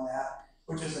doubled down on that,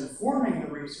 which is informing the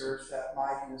research that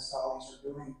Mike and his colleagues are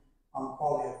doing on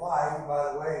quality of life. And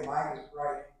by the way, Mike and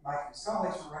his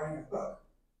colleagues are writing a book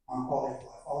on quality of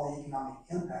life, all the economic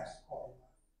impacts of quality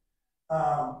of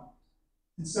life.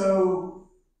 And so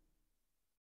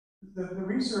the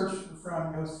research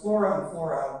goes flora and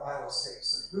flora out of Iowa State.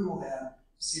 So Google them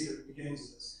to see the beginnings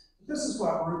of this. But this is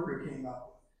what RUPRI came up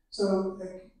with. So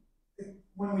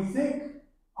when we think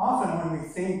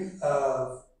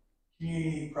of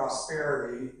community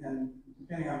prosperity, and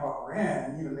depending on what we're in,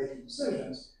 and even making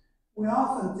decisions, we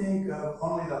often think of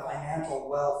only the financial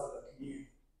wealth of a community,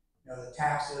 the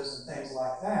taxes and things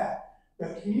like that.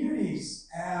 But communities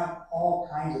have all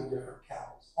kinds of different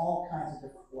capitals, all kinds of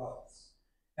different wealths.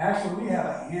 Actually, we have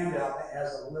a handout that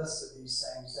has a list of these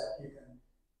things that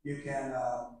you can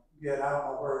get. I don't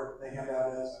know where the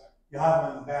handout is. You'll have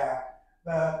them in the back.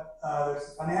 But there's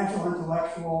the financial,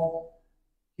 intellectual,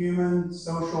 human,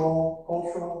 social,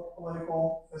 cultural,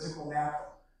 political, physical,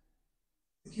 natural.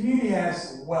 The community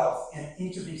has wealth in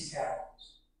each of these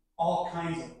categories, all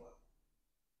kinds of wealth.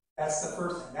 That's the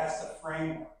first thing, that's the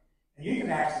framework. And you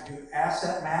can actually do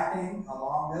asset mapping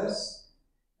along this.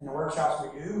 In the workshops we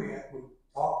do, we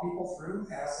talk people through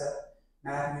asset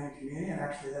mapping in the community, and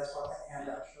actually that's what that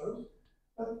handout shows.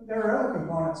 But there are other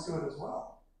components to it as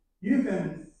well.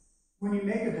 When you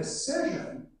make a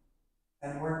decision,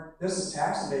 and this is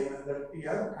tax abatement, there'd be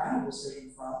other kind of decision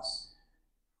fronts.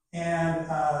 And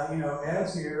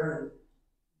Ed's here,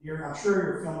 and I'm sure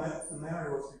you're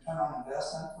familiar with return on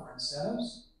investment for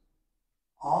incentives.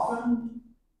 Often,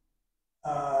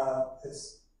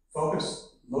 it's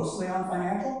focused mostly on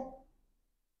financial,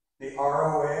 the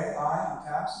ROI on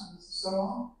taxes and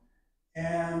so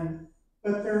on.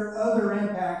 But there are other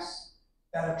impacts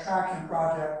that attraction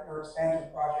project or expansion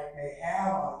project may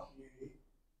have on a community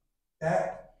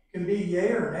that can be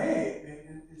yay or nay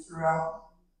throughout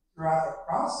the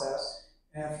process.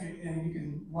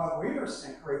 And what we are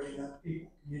encouraging that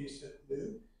communities to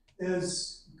do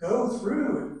is go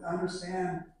through and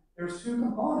understand there's two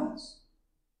components.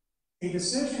 A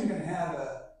decision can have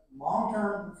a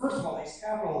long-term, first of all, these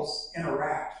capitals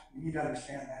interact. You need to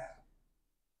understand that.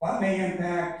 What may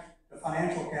impact the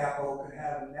financial capital could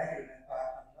have a negative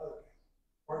impact on the other capital,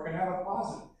 or it could have a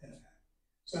positive impact.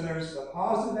 So there's the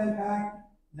positive impact,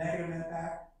 negative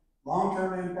impact,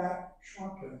 long-term impact,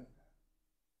 short-term impact.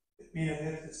 I mean,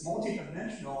 it's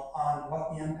multidimensional on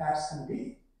what the impacts can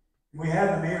be. We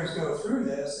had the mayors go through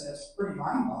this, and it's pretty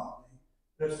mind-boggling,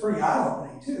 but it's pretty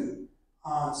eye-opening too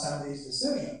on some of these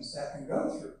decisions that can go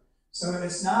through. So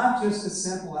it's not just as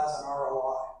simple as an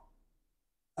ROI.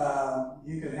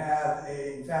 You could have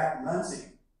in fact,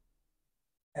 Muncie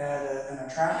had an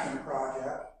attraction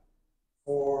project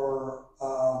for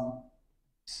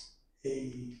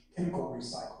a chemical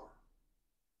recycler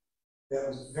that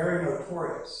was very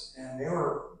notorious, and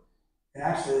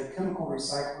actually the chemical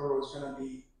recycler was going to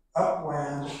be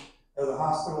upwind of the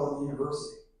hospital and the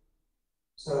university.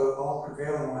 So all the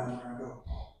prevailing winds were going to go.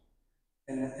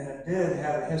 And it did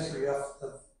have a history of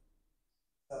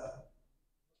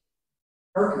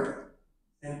mercury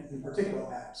in particular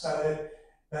matter. So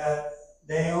that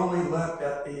they only looked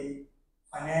at the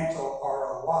financial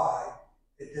ROI.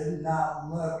 It did not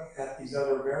look at these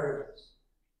other variables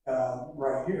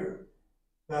right here.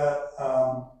 But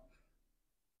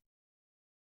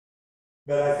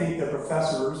I think the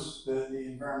professors, the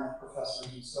environment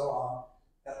professors and so on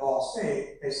at Ball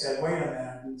State, they said, wait a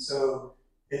minute, and so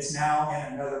it's now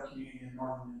in another community in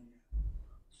northern India.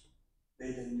 They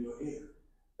didn't do it either.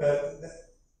 But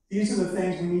these are the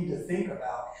things we need to think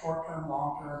about, short-term,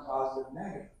 long-term, positive,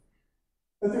 negative.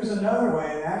 But there's another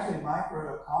way, and actually Mike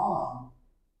wrote a column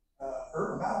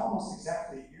about almost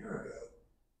exactly a year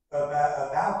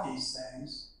about these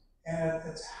things, and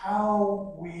it's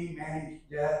how we manage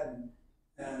debt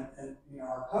and you know,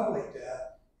 our public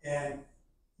debt, and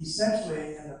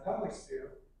essentially in the public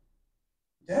sphere,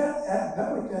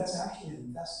 public debt's actually an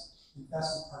investment in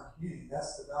our community.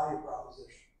 That's the value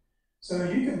proposition. So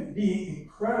you can be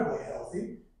incredibly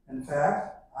healthy. In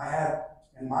fact, I had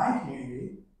in my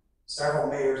community several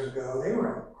mayors ago, they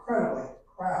were incredibly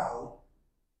proud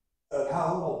of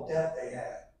how little debt they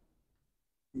had.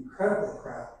 Incredibly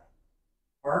proud.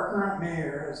 Our current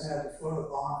mayor has had to float a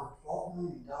bond for $12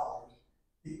 million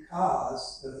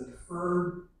because of the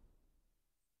deferred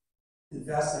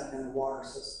investment in the water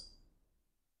system.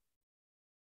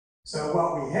 So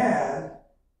what we had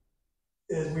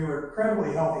is we were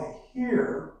incredibly healthy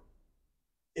here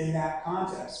in that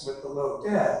context with the low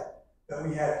debt, but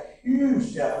we had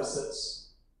huge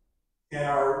deficits in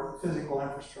our physical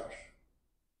infrastructure,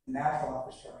 natural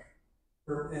infrastructure.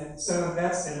 And so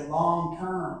that's a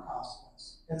long-term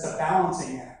consequence. It's a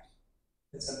balancing act.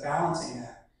 It's a balancing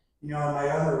act. You know, in my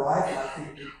other life, and I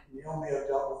think Neil may have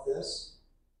dealt with this,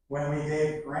 when we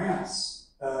gave grants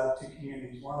to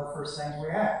communities, one of the first things we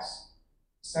asked,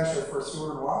 especially for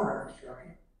sewer and water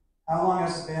infrastructure, how long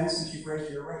has it been since you've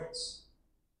raised your rates?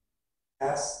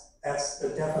 That's a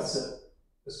deficit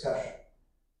discussion.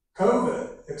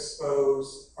 COVID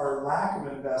exposed our lack of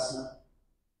investment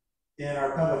in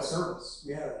our public service.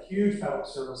 We had a huge public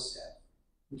service debt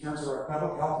in terms of our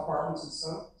public health departments and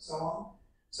so on.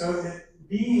 So it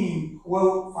being,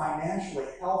 quote, financially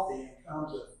healthy in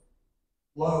terms of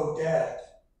low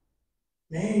debt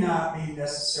may not be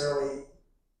necessarily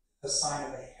a sign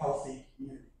of a healthy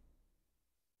community.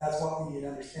 That's what we need to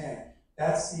understand.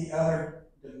 That's the other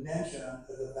dimension of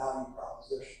the value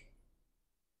proposition.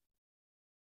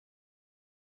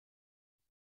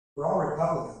 We're all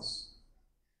Republicans.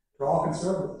 We're all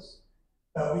conservatives.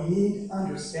 But we need to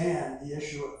understand the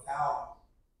issue of value.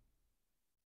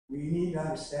 We need to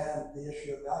understand the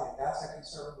issue of value. That's a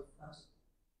conservative principle.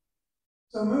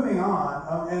 So moving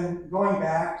on, and going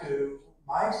back to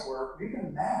Mike's work, we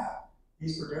can map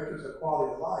these predictors of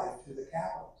quality of life to the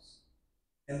capitals.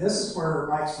 And this is where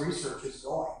Mike's research is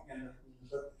going in the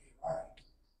book that you're writing.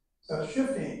 So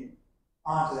shifting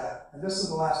onto that, and this is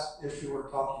the last issue we're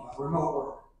talking about, remote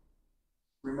work.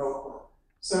 Remote work.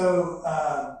 So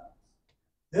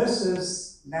this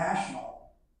is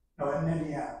national, no, in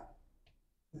Indiana.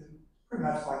 Pretty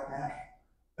much like national.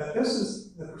 But this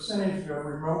is the percentage of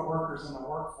remote workers in the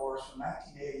workforce from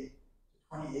 1980 to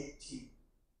 2018.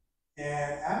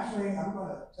 And actually, I'm going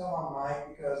to tell on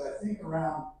Mike because I think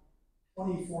around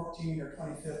 2014 or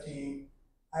 2015,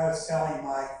 I was telling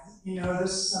Mike, you know,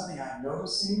 this is something I'm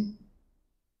noticing.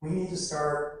 We need to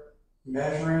start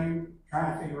measuring,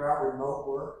 trying to figure out remote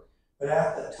work. But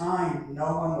at the time,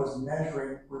 no one was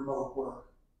measuring remote work.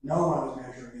 No one was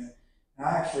measuring it. And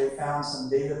I actually found some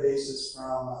databases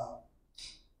from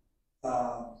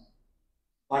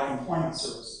like employment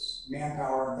services,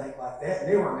 manpower and things like that.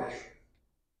 They were measuring.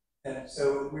 And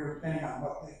so we were depending on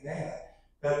what they had.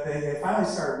 But they finally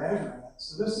started measuring it.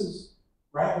 So this is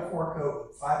right before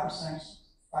COVID, 5.6%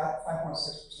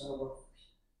 of the workforce.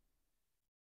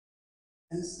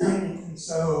 And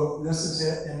so this is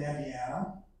it in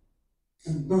Indiana.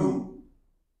 And boom,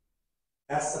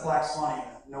 that's the black swan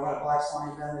event. You know what a black swan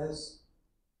event is?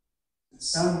 It's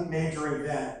some major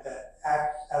event that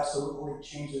absolutely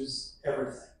changes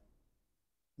everything.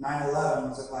 9/11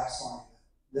 was a black swan event.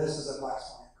 This is a black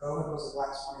swan event. COVID was a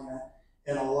black swan event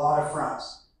in a lot of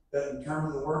fronts. But in terms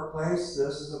of the workplace,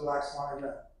 this is a black swan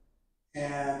event.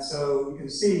 And so you can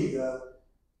see the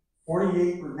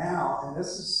 48 for now, and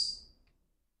this is,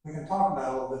 we can talk about it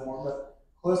a little bit more, but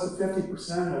close to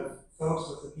 50% of folks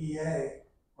with a BA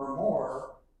or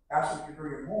more, bachelor's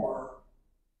degree or more,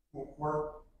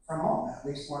 work from home at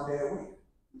least one day a week.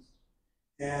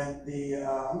 And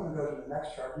I'm going to go to the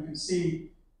next chart. You can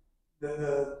see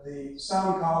the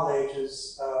some college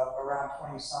is around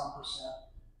 20-some%.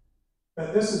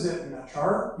 But this is it in a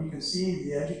chart. You can see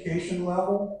the education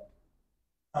level,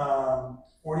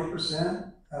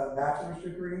 40% bachelor's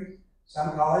degree,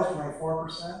 some college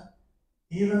 24%,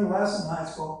 even less in high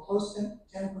school, close to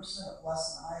 10% of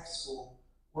less in high school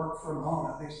work from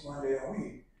home at least one day a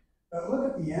week. But look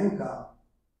at the income,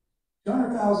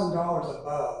 $200,000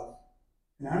 above,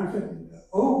 and 150,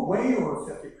 way over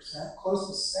 50%, close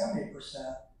to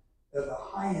 70% of the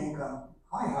high income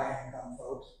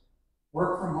folks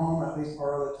work from home at least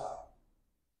part of the time.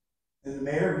 And the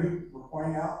mayor, you were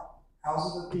pointing out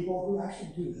houses of people who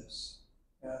actually do this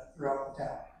throughout the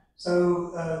town.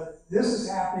 So this is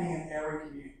happening in every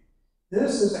community.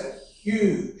 This is a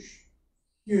huge,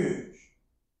 huge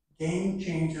game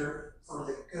changer for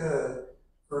the good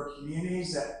for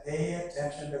communities that pay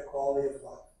attention to quality of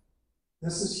life.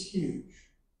 This is huge.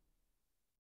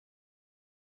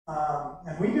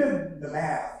 And we did the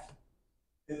math,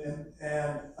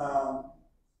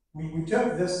 we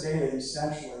took this data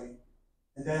essentially,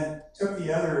 and then took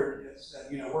the other,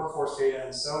 workforce data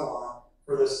and so on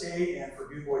for the state and for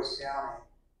Du Bois County.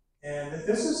 And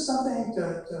this is something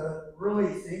to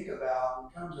really think about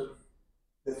in terms of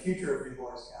the future of Du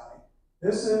Bois County.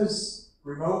 This is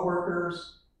remote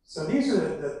workers. So these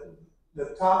are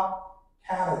the top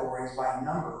categories by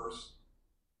numbers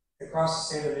across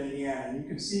the state of Indiana. And you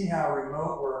can see how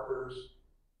remote workers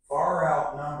far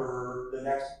outnumber the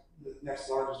next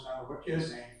largest number, which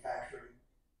is manufacturing,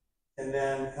 and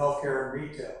then healthcare and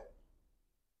retail.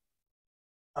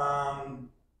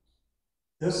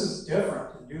 This is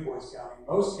different in Du Bois County.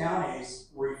 Most counties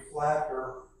reflect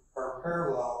or are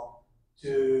parallel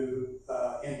to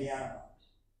Indiana.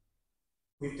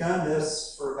 We've done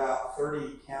this for about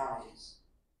 30 counties.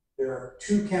 There are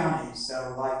 2 counties that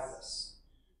are like this: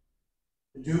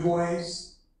 Du Bois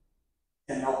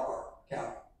and Elkhart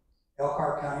County.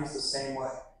 Elkhart County is the same way.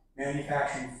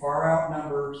 Manufacturing far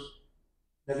outnumbers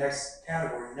the next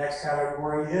category. The next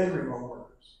category is remote workers.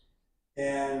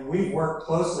 And we've worked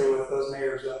closely with those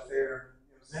mayors up there.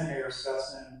 It was then Mayor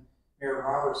Stetson and Mayor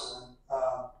Robertson.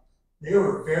 They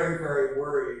were very, very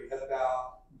worried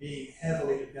about being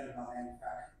heavily dependent on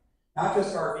manufacturing. Not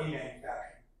just RV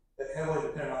manufacturing, but heavily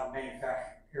dependent on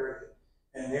manufacturing, period.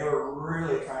 And they were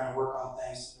really trying to work on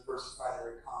things to diversify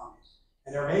their economies.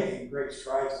 And they're making great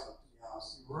strides on it, to be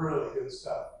honest. Really good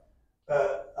stuff.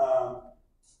 But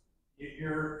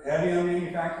you're heavy on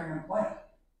manufacturing and plant.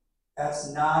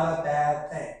 That's not a bad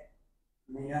thing.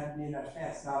 I mean, you need to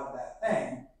understand it's not a bad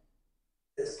thing.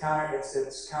 It's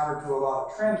counter to a lot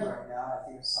of trends right now, and I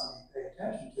think it's something to pay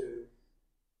attention to,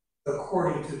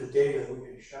 according to the data that we've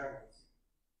been sharing with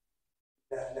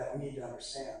you, that we need to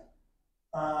understand.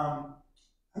 I'm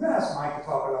going to ask Mike to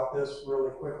talk about this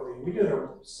really quickly. We did a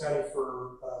study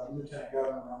for Lieutenant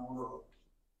Governor around the world.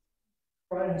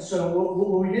 Right, and so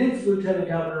what we did for Lieutenant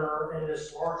Governor in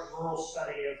this large rural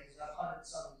study of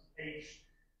 100-some page,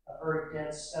 a very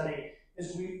dense study,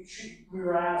 is we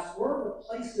were asked, where are the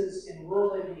places in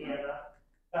rural Indiana,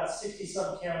 about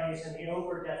 60-some counties in the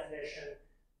OPER definition,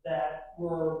 that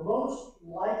were most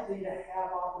likely to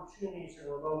have opportunities in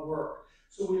remote work.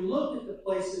 So we looked at the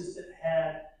places that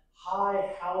had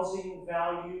high housing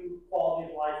value,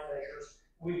 quality of life measures.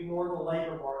 We ignored the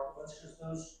labor market ones because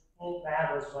those won't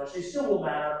matter as much. They still will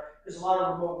matter because a lot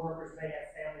of remote workers may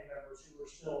have family members who are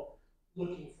still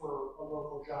looking for a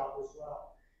local job as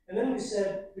well. And then we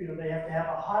said, they have to have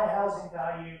a high housing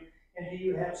value, and do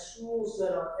you have schools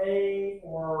that are A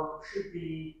or should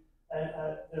be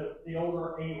the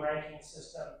older A ranking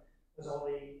system was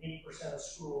only 8% of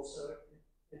schools, so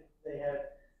they had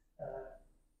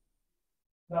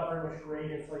not very much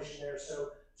grade inflation there, so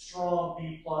strong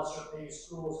B+ or A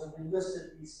schools, and we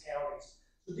listed these counties.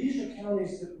 So these are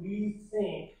counties that we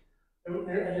think, and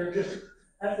they're just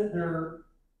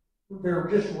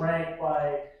ranked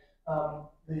by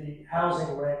the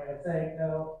housing rank, I think.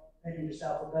 No, maybe just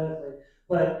alphabetically.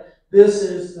 But this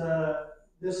is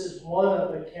one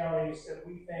of the counties that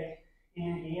we think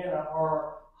in Indiana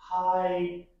are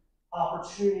high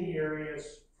opportunity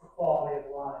areas for quality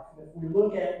of life. And if we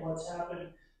look at what's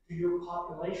happened to your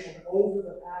population over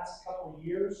the past couple of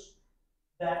years,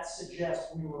 that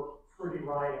suggests we were pretty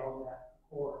right on that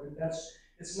accord. And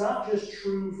it's not just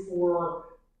true for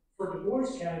Du Bois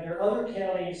County. There are other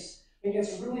counties. I think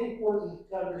it's really important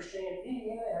to understand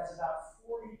Indiana has about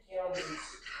 40 counties,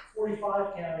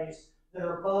 45 counties that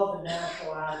are above the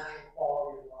national average in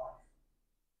quality of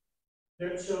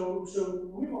life. So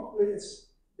it's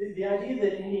the idea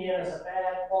that Indiana has a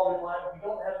bad quality of life, we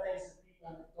don't have things that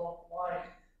people don't like,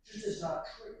 just is not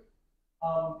true.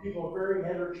 People are very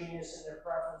heterogeneous in their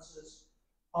preferences.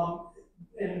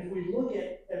 And if we look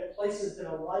at places that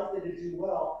are likely to do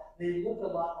well, they look a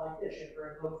lot like this. You have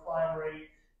very low crime rate,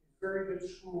 very good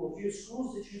schools. You have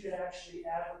schools that you can actually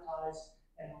advertise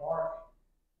and market.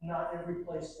 Not every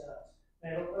place does.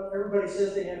 Everybody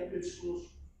says they have good schools.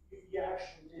 You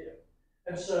actually do.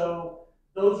 And so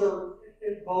those are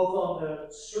both on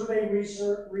the survey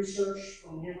research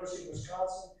from the University of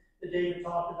Wisconsin that David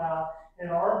talked about, and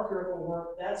our empirical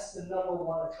work, that's the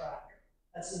 #1 attractor.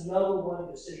 That's the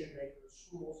 #1 decision maker of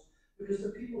schools, because the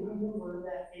people who move are in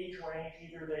that age range,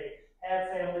 either they have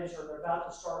families or they're about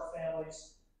to start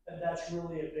families, and that's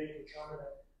really a big determinant.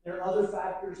 There are other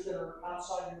factors that are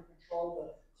outside your control.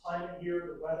 The climate here,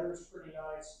 the weather is pretty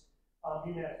nice.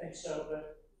 You may not think so,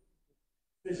 but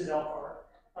visit Elkhart.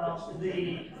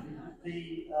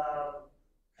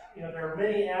 There are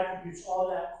many attributes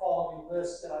on that quality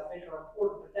list that I think are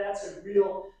important, but that's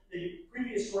the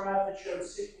previous graph that showed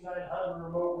 6,900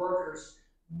 remote workers,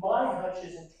 my hunch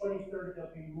is in 2030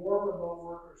 there'll be more remote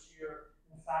workers here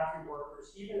than factory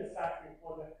workers, even if factory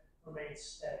employment remains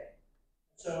steady.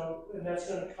 So, and that's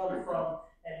going to come from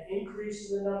an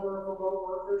increase in the number of remote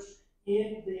workers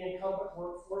in the incumbent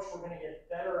workforce. We're going to get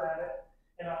better at it.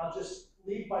 And I'll just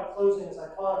leave by closing, as I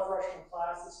taught a freshman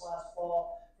class this last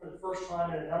fall for the first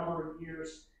time in a number of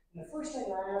years. And the first thing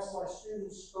I asked my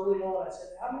students early on, I said,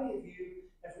 how many of you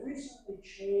have recently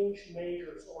changed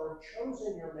majors or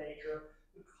chosen your major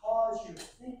because you're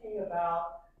thinking about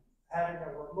having a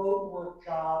remote work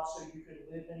job so you can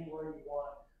live anywhere you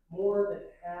want? More than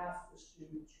half the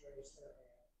students raised their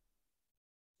hand.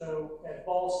 So at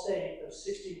Ball State, those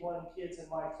 61 kids in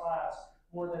my class,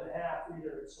 more than half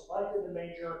either had selected a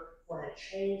major or had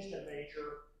changed a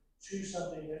major to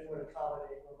something that would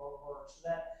accommodate remote work. So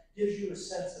that gives you a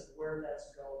sense of where that's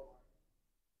going.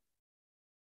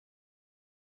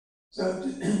 So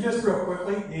just real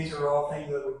quickly, these are all things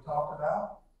that we've talked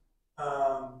about.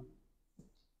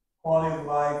 Quality of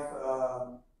life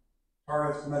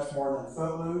targets much more than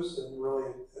footloose, and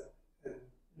it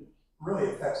really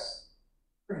affects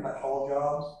pretty much all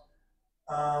jobs.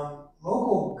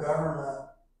 Local government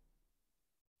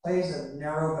plays a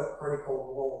narrow but critical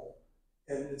role,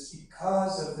 and it's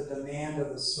because of the demand of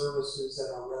the services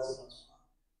that our residents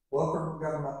want. Local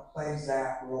government plays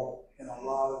that role in a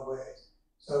lot of ways.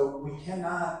 So we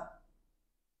cannot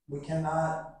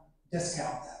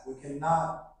discount that. We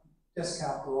cannot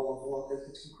discount the role of the local.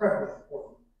 It's incredibly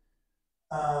important.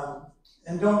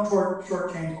 And don't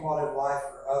shortchange quality of life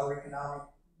or other economic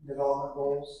development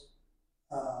goals.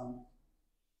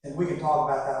 And we can talk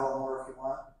about that a little more if you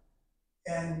want.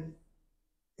 And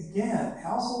again,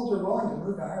 households are willing to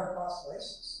move to higher cost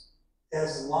places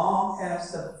as long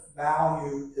as the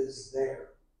value is there.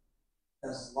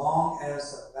 As long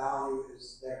as the value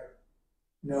is there.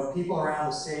 You know, people around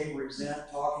the state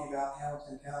resent talking about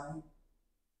Hamilton County.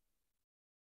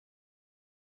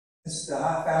 It's the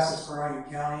fastest growing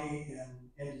county in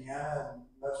Indiana and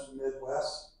much of the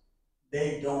Midwest.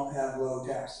 They don't have low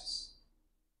taxes.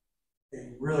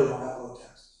 They really don't have low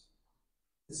taxes.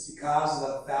 It's because of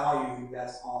the value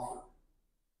that's offered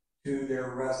to their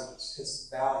residents. It's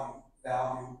value,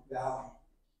 value, value.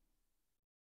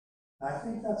 I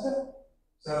think that's it.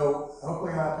 So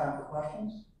hopefully I have time for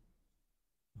questions.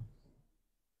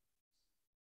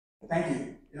 Thank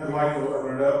you. I'd like to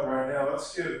open it up right now.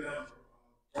 Let's give them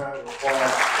a round of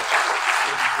applause.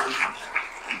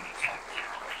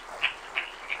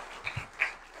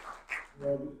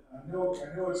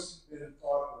 I know it's been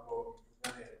thought provoking for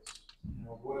many of us. You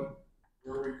know,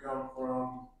 where we come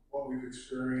from, what we've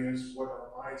experienced, what our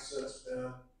mindset's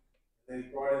been. They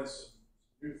brought in some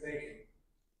new thinking.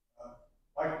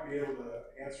 I'd like to be able to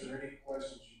answer any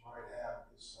questions you might have at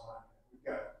this time. We've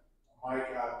got a mic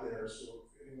out there, so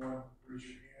if anyone raise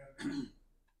your hand,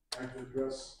 I'd like to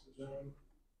address the Zoom.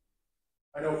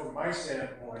 I know from my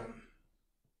standpoint,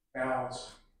 balance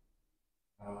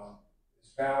is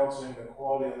balancing the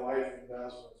quality of life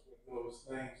investments with those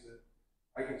things that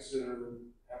I consider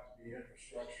have to be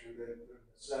infrastructure, that are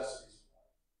necessities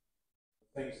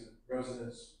of life, things that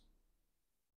residents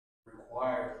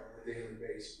require on a daily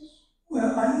basis.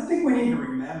 Well, I think we need to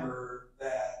remember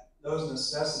that those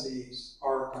necessities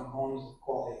are components of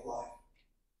quality of life.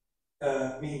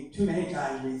 I mean, too many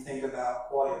times we think about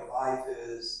quality of life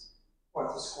as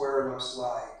what the square looks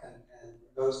like and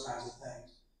those kinds of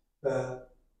things. But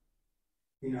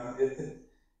you know,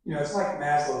 it's like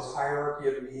Maslow's hierarchy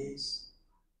of needs.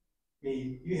 I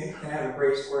mean, you can have a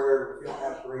great square, but if you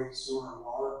don't have great sewer and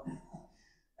water,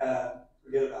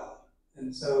 forget about it.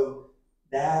 And so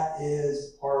that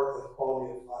is part of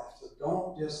quality of life. So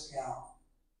don't discount.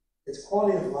 It's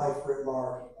quality of life writ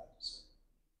large, I'd like to say.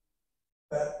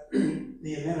 But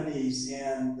the amenities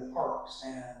and the parks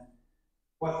and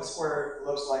what the square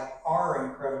looks like are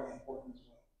incredibly important as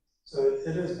well. So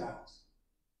it is balanced.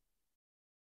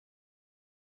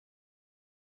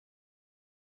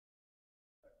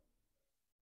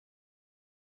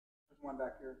 There's one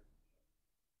back here.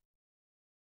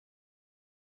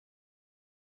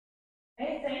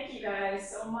 Hey, thank you guys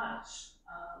so much.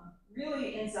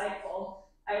 Really insightful.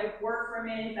 I work for a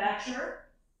manufacturer.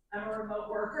 I'm a remote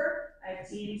worker. I have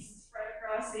teams spread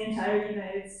across the entire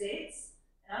United States.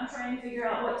 And I'm trying to figure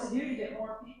out what to do to get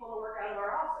more people to work out of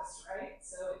our office, right?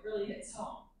 So it really hits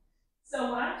home.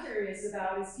 So what I'm curious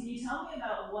about is, can you tell me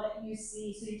about what you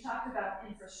see? So you talked about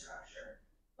infrastructure,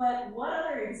 But what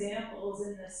other examples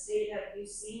in the state have you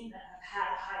seen that have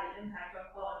had high impact on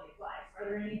quality of life? Are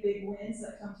there any big wins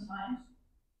that come to mind?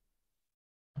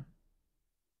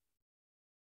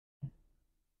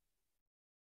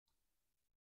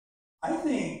 I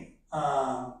think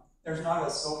there's not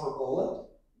a silver bullet.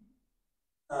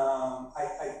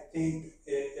 I think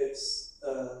it's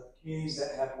communities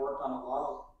that have worked on a lot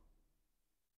of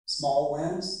small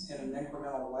wins in an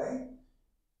incremental way.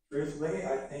 Truthfully,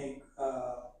 I think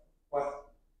what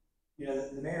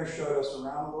the mayor showed us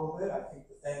around a little bit. I think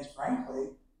the things, frankly,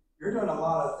 you're doing a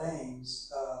lot of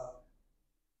things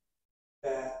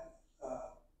that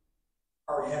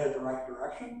are headed the right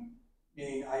direction.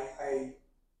 Meaning, I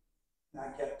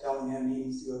kept telling him he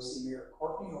needs to go see Mayor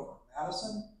Courtney over in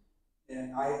Madison.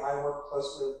 And I work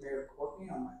closely with Mayor Courtney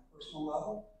on my personal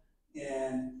level.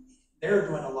 And they're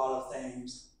doing a lot of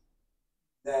things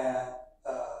that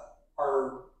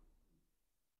are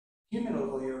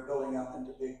cumulatively are building up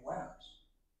into big winners.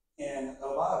 And a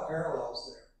lot of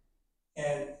parallels there.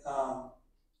 And I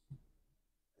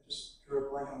just drew a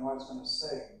blank on what I was going to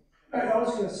say. I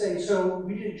was going to say, so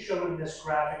we didn't show in this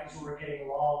graphic as we were getting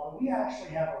along, but we actually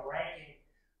have a ranking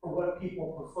for what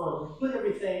people prefer. We put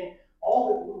everything,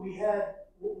 all that we had,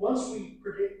 once we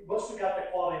got the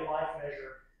quality of life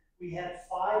measure, we had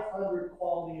 500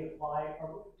 quality of life,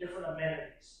 or different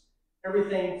amenities.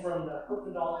 Everything from the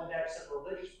Herfindahl Index of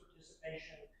religious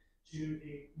participation to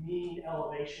the mean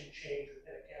elevation change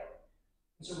within a county.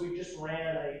 And so we just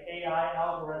ran an AI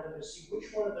algorithm to see which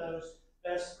one of those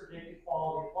best predicted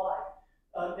quality of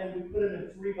life. And we put them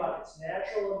in 3 buckets: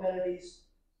 natural amenities,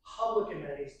 public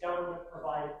amenities, government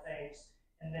provided things,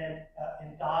 and then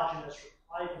endogenous or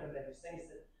private amenities, things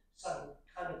that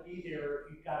kind of be there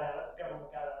if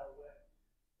government got out of the way.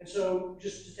 And so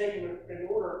just to take them in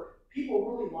order,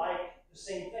 people really like the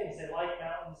same things. They like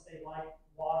mountains, they like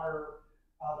water,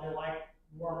 they like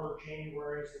warmer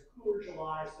Januaries and cooler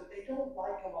Julys, but they don't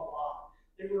like them a lot.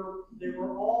 They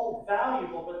were all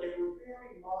valuable, but they were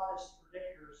very modest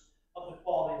predictors of the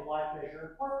quality of life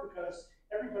measure, in part because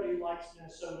everybody who likes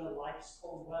Minnesota likes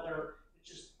cold weather.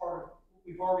 It's just part of,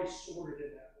 we've already sorted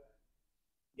it that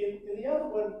way. In the other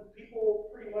one, people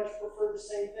pretty much prefer the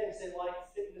same things. They like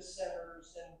fitness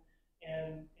centers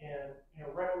and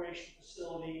recreation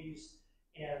facilities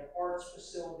and arts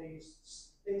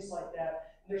facilities, things like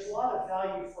that. And there's a lot of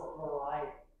value for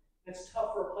variety. It's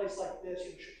tough for a place like this.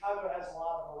 Chicago has a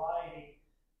lot of variety.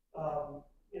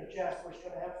 Jasper's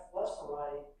going to have less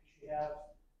variety because you have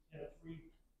 3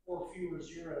 or fewer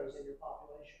zeros in your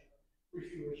population, 3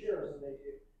 fewer zeros than they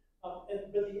do. But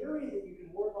the area that you can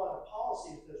work on in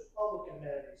policy is those public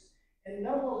amenities. And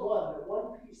number one, the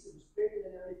one piece that was bigger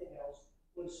than everything else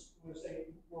were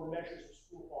measures of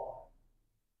school quality.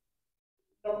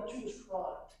 Number 2 was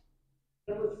crime.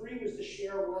 Number 3 was the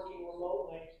share working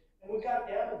remotely. And we got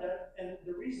down to that, and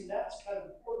the reason that's kind of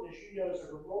important, as you know, as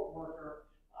a remote worker,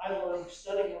 I learned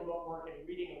studying remote work and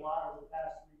reading a lot over the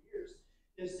past 3 years,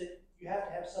 is that you have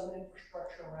to have some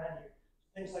infrastructure around you.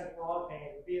 Things like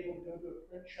broadband, or be able to go to a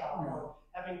print shop, or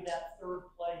having that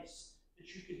third place that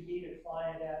you could meet a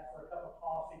client at for a cup of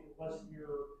coffee that wasn't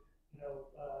your,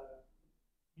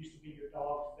 used to be your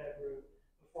dog's bedroom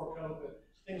before COVID,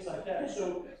 things like that.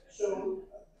 So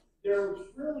there was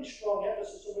really strong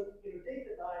emphasis. So Dave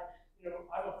and I,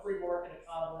 I'm a free market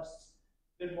economist,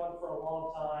 been one for a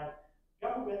long time.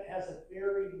 Government has a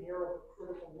very narrow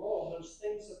critical role. Those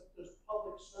things, those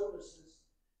public services,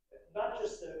 not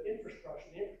just the infrastructure.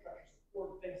 The infrastructure is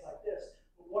important, things like this.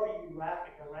 But what are you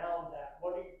wrapping around that?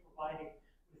 What are you providing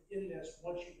within this?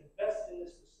 Once you've invested in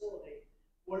this facility,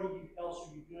 what else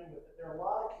are you doing with it? There are a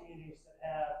lot of communities that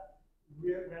have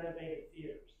renovated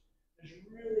theaters. There's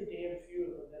really damn few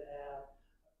of them that have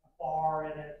a bar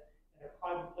in it and a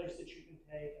private place that you can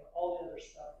take and all the other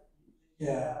stuff that you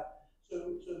have.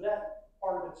 So that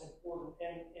part of it's important.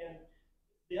 And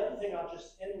the other thing I'll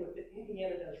just end with that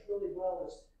Indiana does really well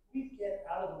is we get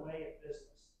out of the way of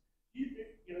business.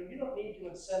 You don't need to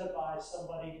incentivize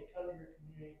somebody to come to your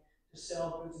community to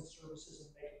sell goods and services and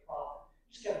make a profit.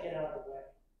 You just got to get out of the way.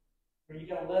 Or you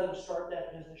got to let them start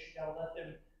that business. You got to let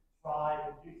them thrive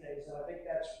and do things, and I think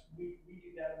we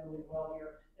do that really well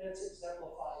here, and it's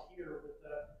exemplified here with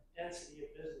the density of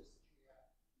business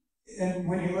that you have. And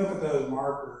when you look at those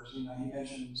markers, you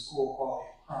mentioned school quality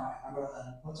of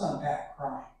crime. Let's unpack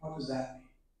crime. What does that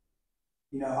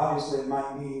mean? Obviously it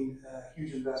might mean a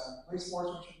huge investment in police force,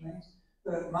 which it means,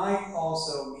 but it might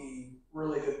also mean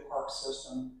really good park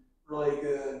system, really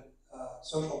good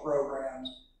social programs,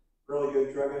 really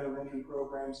good drug intervention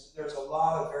programs. There's a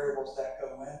lot of variables that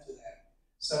go into that.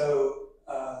 So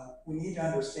we need to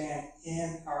understand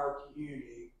in our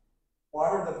community What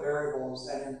are the variables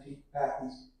that impact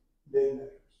these big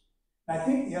measures? And I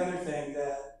think the other thing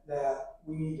that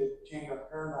we need to change our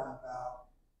paradigm about,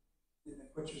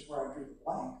 which is where I drew the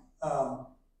blank,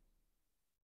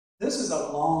 this is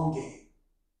a long game.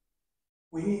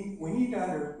 We need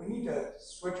to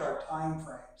switch our time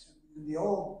frames. In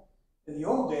the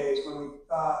old days, when we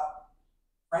thought,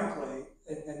 frankly,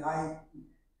 and I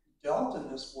dealt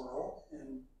in this world,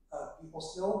 and people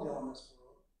still deal in this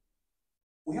world,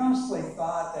 we honestly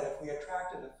thought that if we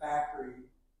attracted a factory,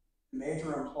 a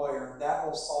major employer, that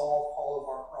will solve all of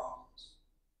our problems.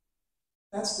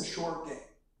 That's the short game.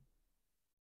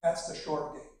 That's the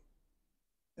short game.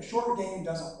 The short game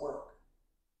doesn't work.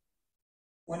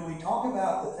 When we talk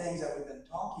about the things that we've been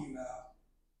talking about,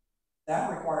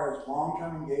 that requires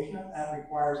long-term engagement, that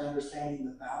requires understanding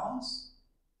the balance,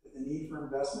 the need for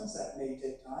investments that may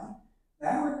take time.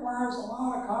 That requires a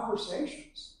lot of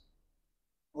conversations,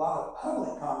 a lot of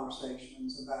public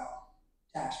conversations about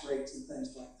tax rates and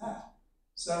things like that.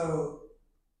 So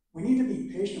we need to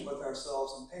be patient with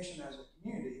ourselves and patient as a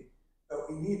community, but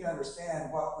we need to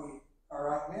understand what we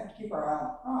are. We have to keep our eye on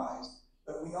the prize,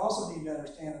 but we also need to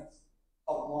understand it's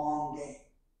a long game,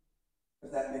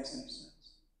 if that makes any sense.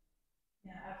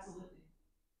 Yeah, absolutely.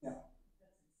 Yeah.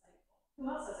 That's insightful. Who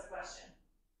else has a question?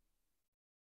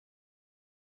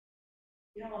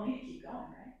 You don't want me to keep going,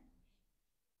 right?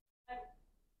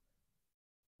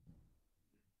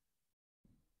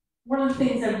 One of the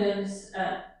things I've noticed,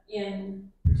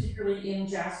 particularly in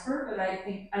Jasper, but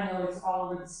I know it's all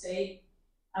over the state,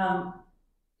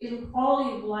 in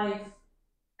quality of life,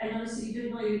 I noticed that you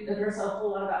didn't really address a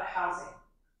whole lot about housing.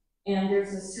 And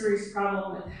there's a serious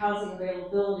problem with housing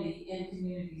availability in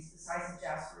communities the size of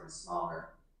Jasper and smaller.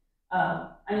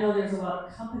 I know there's a lot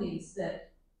of companies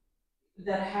that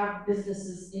have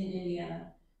businesses in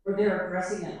Indiana where they're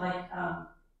addressing it, like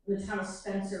the town of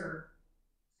Spencer,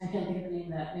 I can't think of the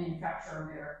name of that manufacturer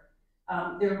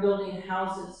there. They're building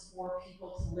houses for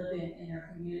people to live in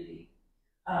their community.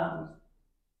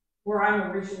 Where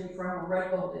I'm originally from, where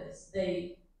Red Gold is,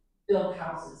 they build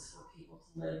houses for people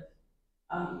to live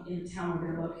in the town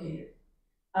where they're located.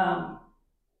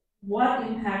 What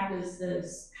impact does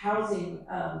this housing,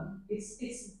 it's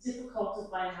difficult to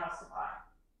find a house to buy.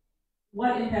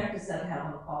 What impact does that have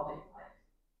on quality of life?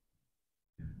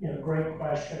 You know, great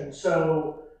question.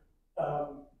 So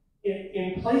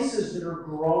in places that are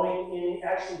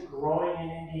actually growing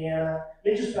in Indiana,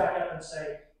 let me just back up and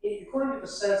say, according to the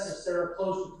census, there are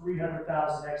close to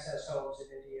 300,000 excess homes in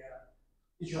Indiana.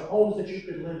 These are homes that you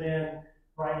could live in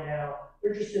right now.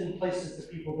 They're just in places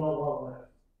that people don't want to live.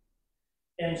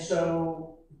 And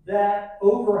so that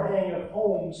overhang of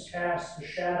homes casts a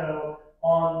shadow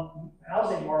on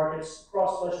housing markets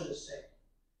across much of the state.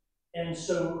 And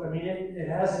so, I mean, it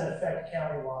has an effect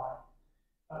countywide.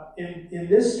 In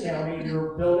this county,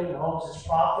 you're building homes. It's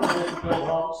profitable to build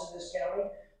homes in this county.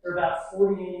 There are about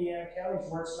 40 Indiana counties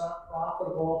where it's not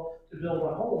profitable to build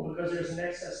a home because there's an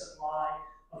excess supply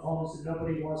of homes that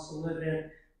nobody wants to live in.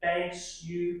 Banks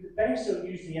don't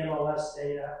use the MLS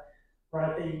data,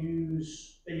 right? They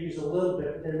use a little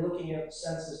bit, but they're looking at the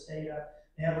census data.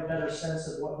 They have a better sense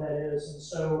of what that is. And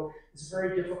so it's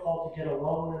very difficult to get a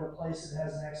loan in a place that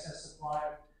has an excess supply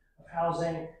of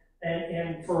housing.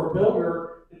 And for a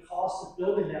builder, the cost of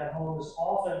building that home is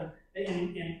often,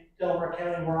 in Delaware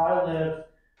County where I live,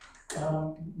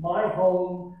 my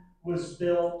home was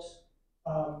built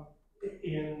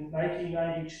in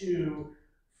 1992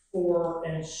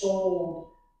 and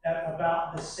sold at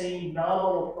about the same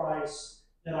nominal price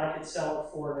that I could sell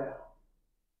it for now.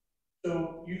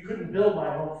 So you couldn't build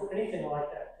my home for anything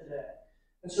like that today.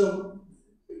 And so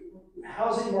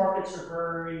housing markets are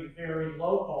very, very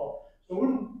local. So I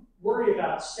wouldn't worry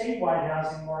about statewide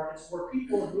housing markets where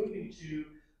people are moving to.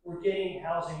 We're getting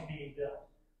housing being built.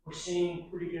 We're seeing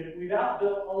pretty good. We've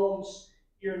outbuilt homes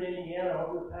here in Indiana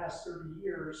over the past 30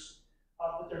 years,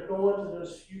 but they're going to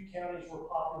those few counties where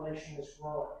population is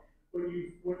growing.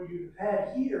 What you've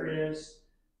had here is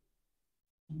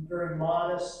very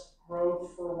modest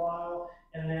growth for a while,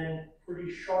 and then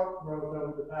pretty sharp growth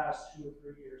over the past 2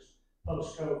 or 3 years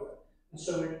post-COVID. And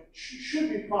so it should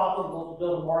be profitable to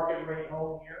build a market rate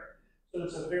home here. So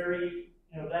it's a very,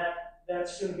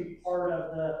 that's going to be part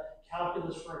of the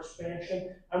calculus for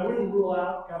expansion. I wouldn't rule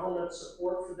out government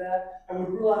support for that. I would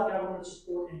rule out government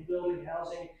support in building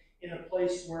housing in a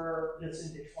place where it's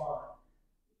in decline.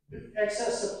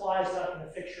 Excess supply is not going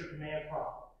to fix your demand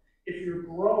problem. If you're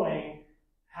growing,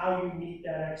 how you meet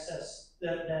that excess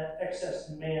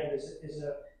demand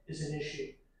is an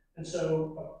issue. And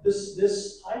so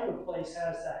this type of place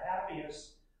has the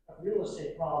happiest of real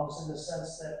estate problems in the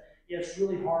sense that Yeah, it's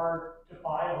really hard to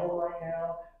buy a home right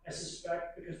now, I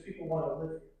suspect, because people want to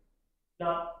live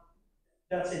here.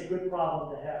 That's a good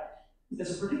problem to have.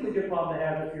 It's a particularly good problem to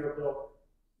have if you're a builder.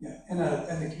 Yeah, in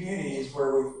the communities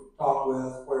where we've talked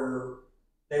with, where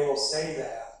they will say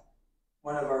that,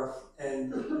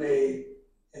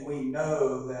 and we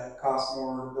know that it costs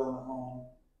more to build a home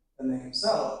than they can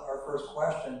sell it. Our first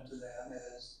question to them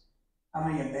is, how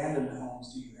many abandoned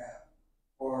homes do you have?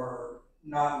 Or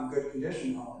not in good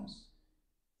condition homes?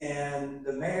 And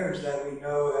the mayors that we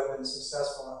know have been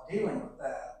successful in dealing with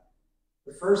that,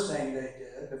 the first thing they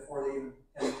did before they even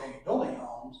entertained building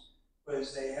homes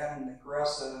was they had an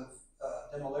aggressive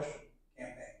demolition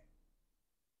campaign.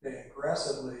 They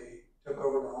aggressively took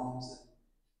over the homes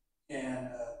and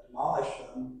demolished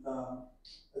them.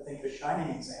 I think the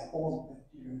shining example,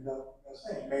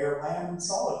 Mayor Lamb in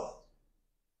Sullivan.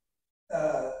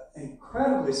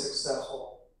 Incredibly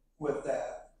successful with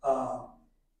that.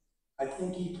 I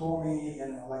think he told me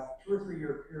in like a 2 or 3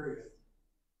 year period,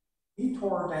 he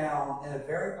tore down in a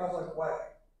very public way,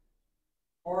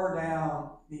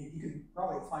 you can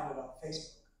probably find it on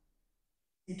Facebook.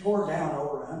 He tore down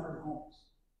over 100 homes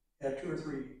in a 2 or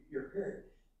 3 year period.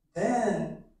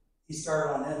 Then he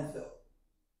started on infill.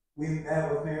 We met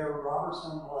with Mayor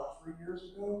Robertson, 3 years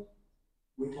ago.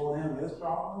 We told him his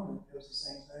problem, and it was the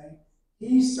same thing.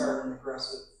 He started an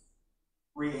aggressive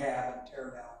rehab and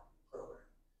tear down program.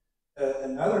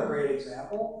 Another great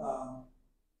example,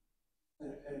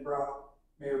 and brought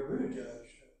Mayor Buttigieg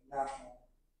national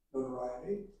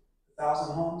notoriety,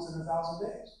 1,000 homes in 1,000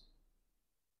 days.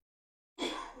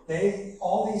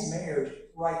 All these mayors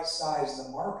right-sized the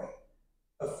market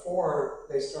before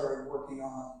they started working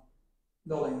on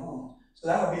building homes. So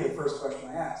that would be the first question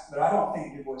I asked, but I don't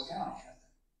think Du Bois County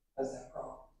has that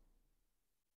problem.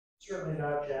 Certainly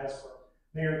not Jasper.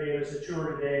 Mayor gave us a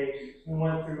tour today. We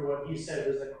went through what he said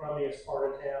was the crummiest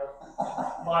part of town.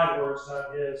 My words,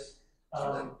 not his.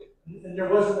 And there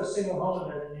wasn't a single home in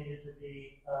there that needed to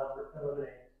be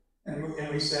eliminated. And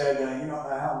we said, you know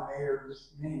how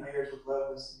many mayors would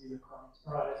love this to be the crummiest.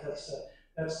 Right,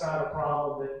 that's not a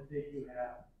problem that you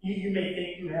have. You may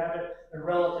think you have it, but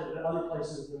relative to other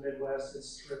places in the Midwest,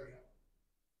 it's trivial.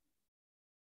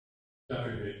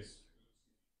 Dr. Hicks.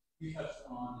 You touched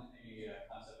on a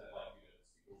concept I'd like you to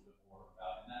speak a little bit more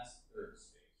about, and that's third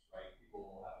space, right? People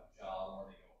will have a job or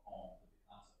they go home with the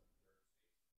concept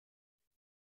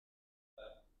of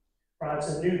third space. Right,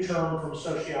 it's a new term from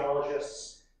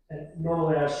sociologists, and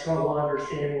normally I struggle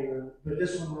understanding them, but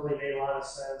this one really made a lot of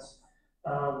sense.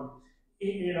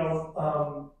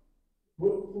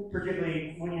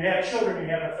 Particularly when you have children, you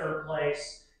have a third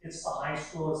place. It's the high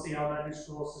school, it's the elementary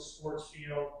school, it's the sports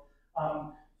field.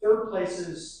 Third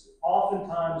places,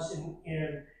 oftentimes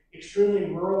in extremely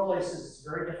rural places, it's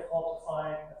very difficult to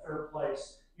find a third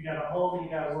place. You got a home, you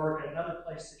got work, and another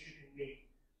place that you can meet.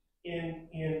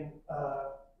 In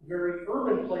very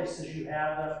urban places, you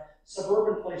have them.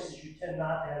 Suburban places, you tend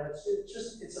not to have it.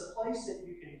 It's a place that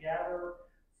you can gather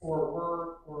for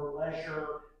work or leisure,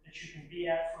 that you can be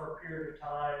at for a period of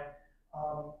time,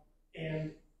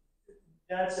 and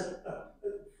that's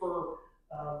for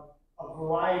a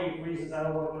variety of reasons. I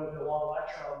don't want to go into a long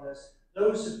lecture on this.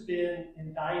 Those have been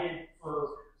indicted for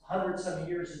hundreds of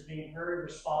years as being very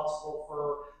responsible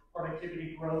for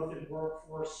productivity growth and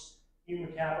workforce,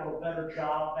 human capital, better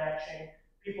job matching.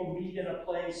 People meet in a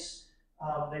place,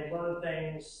 they learn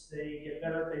things, they get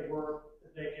better at their work,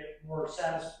 they get more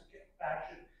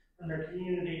satisfaction from their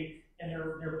community, and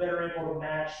they're better able to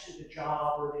match to the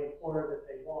job or the employer that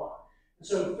they want. And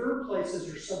so third places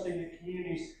are something that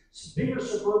communities, bigger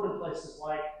suburban places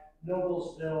like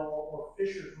Noblesville or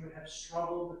Fisherswood have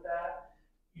struggled with that.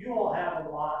 You all have a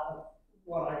lot of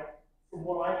from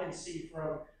what I can see from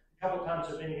a couple times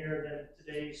I've been here and then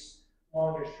today's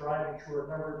longest driving tour, a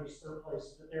number of these third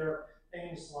places, but there are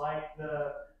things like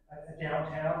the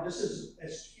downtown. This is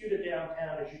as cute a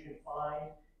downtown as you can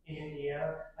find in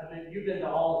Indiana. You've been to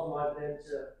all of them. I've been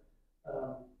to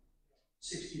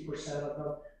 60% of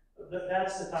them.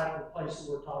 That's the type of place that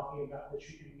we're talking about, that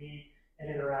you can meet and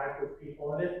interact with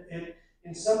people. And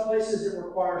in some places it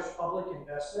requires public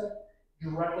investment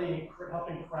directly in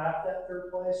helping craft that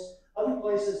third place. Other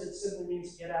places it simply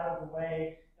means get out of the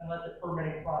way and let the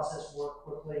permitting process work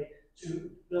quickly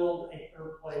to build a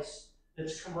third place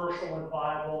that's commercial and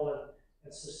viable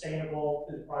and sustainable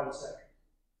in the private sector.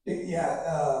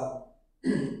 Yeah,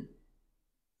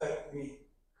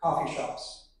 coffee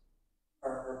shops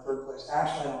are third place.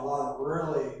 Actually, in a lot of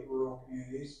really rural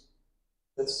communities,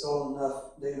 that's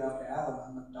still big enough to have them,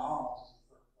 and McDonald's is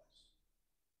the third place.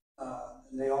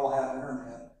 And they all have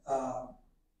internet.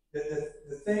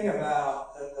 The thing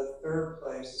about the third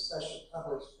place, especially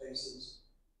public spaces,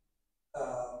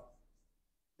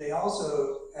 they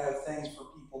also have things for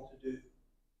people to do.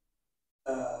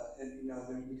 And you know,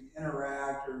 you can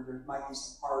interact, or there might be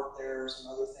some art there,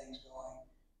 some other things going.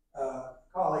 A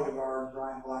colleague of ours,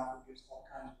 Brian Blackford, gives all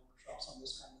kinds of workshops on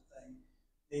this kind of thing.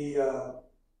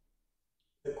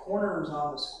 The corners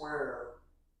on the square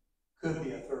could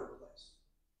be a third place,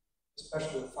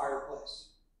 especially the fireplace.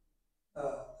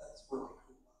 That's really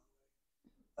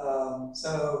cool.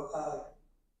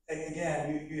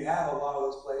 Again, you have a lot of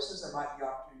those places. There might be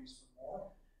opportunities for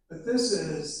more, but this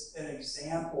is an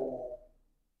example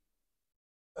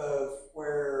of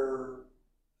where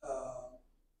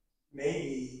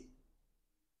maybe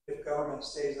if government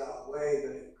stays out of the way,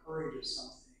 but encourages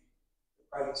something, the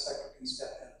private sector can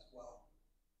step in as well.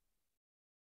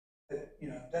 It, you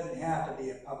know, it doesn't have to be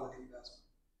a public investment,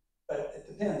 but it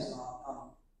depends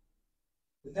on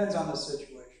the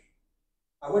situation.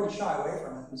 I wouldn't shy away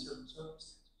from it in certain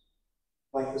circumstances,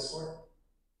 like the square.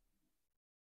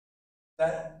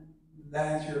 That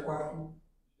answer your question?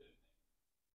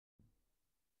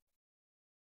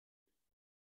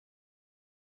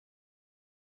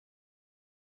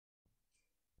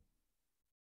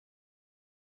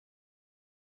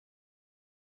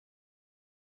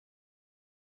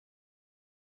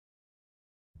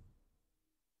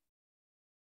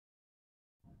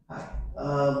 Hi.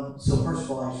 So first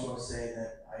of all, I just want to say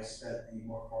that I spent the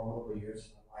more formidable years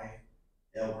of my life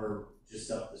over just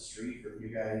up the street from you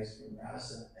guys from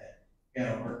Madison at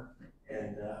Hanover,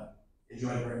 and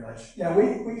enjoyed it very much. Yeah,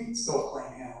 we still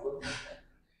claim Hanover.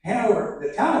 Hanover,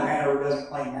 the town of Hanover doesn't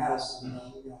claim Madison.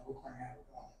 We'll claim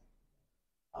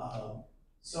Hanover.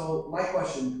 So my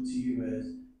question to you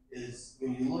is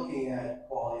when you're looking at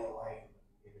quality of life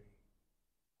in the community,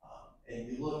 and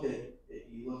you look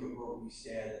at where we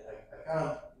stand, I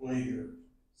found one of your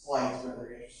slides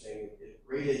rather interesting. It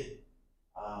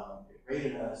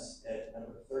rated us at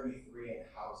number 33 in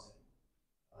housing.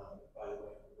 By the way, I'm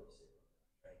a real estate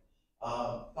broker, right?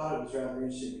 Thought it was rather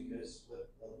interesting because what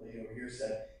the lady over here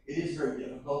said, it is very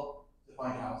difficult to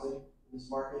find housing in this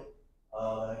market.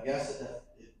 And I guess that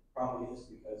it probably is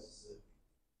because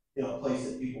it's a place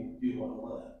that people do want to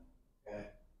live. Okay,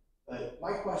 but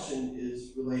my question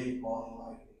is related to quality of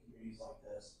life in communities like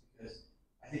this, because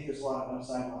I think there's a lot of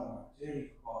upside, a lot of opportunity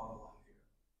for quality of life here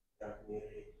in our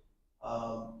community.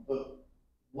 But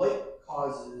what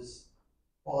causes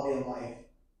quality of life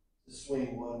to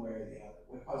swing one way or the other?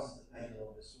 What causes the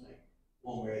pendulum to swing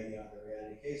one way or the other? And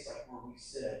in a case like where we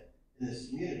sit in this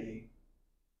community,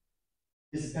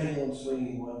 is the pendulum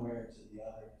swinging one way or to the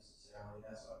other necessarily?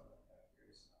 That's what I'm kind of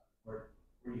curious about. Where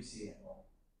do you see that going?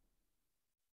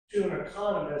 To an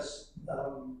economist,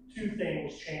 two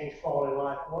things change quality of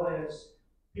life. One is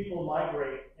people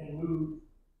migrate and move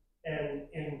and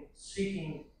in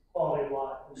seeking quality of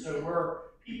life. And so where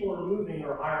people are moving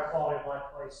are higher quality of life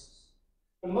places.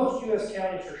 And most U.S.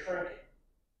 counties are shrinking.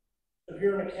 If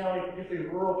you're in a county, particularly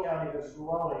a rural county that's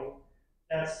growing,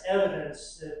 that's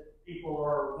evidence that people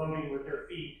are voting with their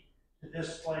feet to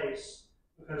this place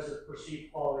because of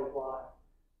perceived quality of life.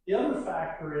 The other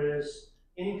factor is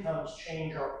incomes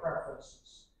change our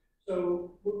preferences.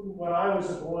 So when I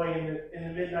was a boy in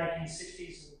the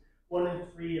mid-1960s, and 1 in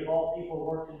 3 of all people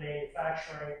worked in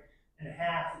manufacturing, and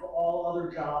half of all other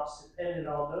jobs depended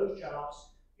on those jobs,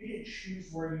 you didn't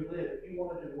choose where you live. If you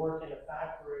wanted to work in a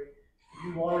factory, if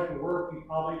you wanted to work, you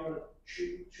probably would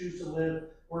choose to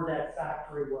live where that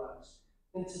factory was.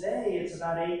 And today, it's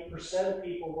about 8% of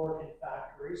people work in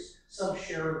factories. Some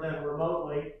share of them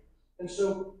remotely. And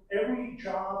so every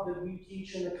job that we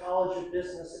teach in the College of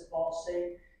Business at Ball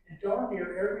State, and darn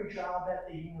near every job at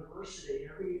the university,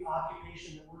 every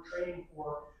occupation that we're training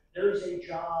for, there's a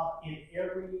job in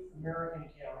every American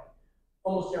county,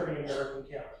 almost every American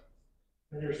county.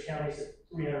 And there's counties of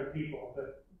 300 people,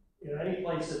 but any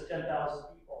place of 10,000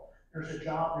 people, there's a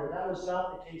job there. That was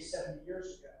not the case 70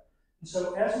 years ago. And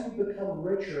so as we become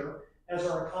richer, as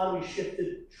our economy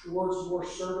shifted towards more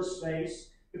service-based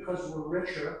because we're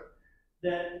richer,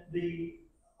 that the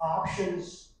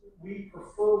options, we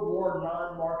prefer more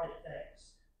non-market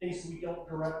things that we don't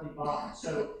directly buy.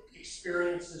 So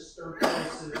experiences, third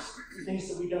places, things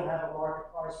that we don't have a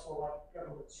market price for, like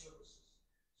government services.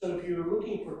 So if you're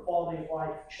looking for quality of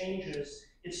life changes,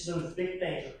 it's those big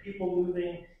things, are people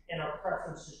moving and our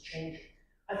preferences changing.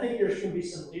 I think there's going to be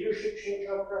some leadership change,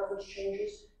 our preference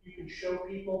changes. You can show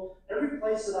people, every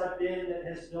place that I've been that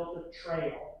has built a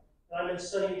trail, and I've been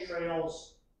studying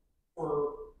trails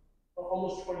for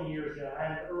almost 20 years now. I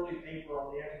had an early paper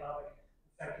on the economic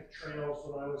effect of trails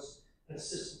when I was an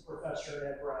assistant professor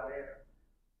at Brown Air.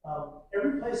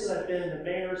 Every place that I've been, the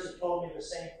mayors have told me the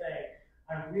same thing.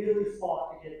 I really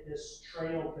fought to get this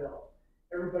trail built.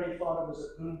 Everybody thought it was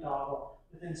a boondoggle.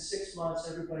 Within 6 months,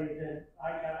 I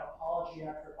got apology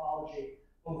after apology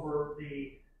over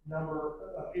the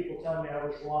number of people telling me I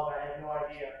was wrong. I had no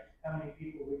idea how many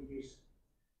people would use it.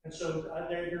 And so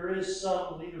there is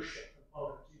some leadership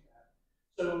component to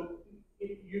that. So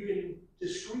you can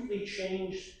discreetly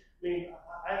change. I mean,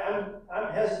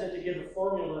 I'm hesitant to give a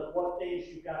formula of what things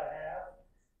you've got to have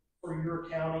for your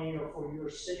county or for your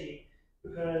city,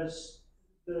 because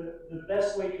the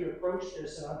best way to approach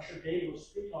this, and I'm sure Dave will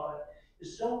speak on it,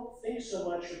 is don't think so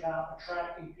much about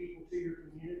attracting people to your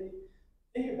community.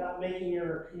 Think about making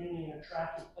your community an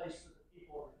attractive place for the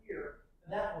people who are here,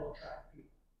 and that will attract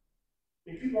people.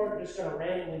 I mean, people aren't just going to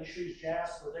randomly choose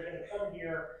Jasper. They're going to come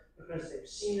here because they've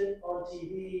seen it on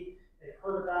TV, they've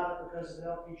heard about it because of an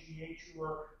LPGA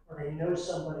tour, or they know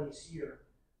somebody's here.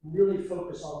 Really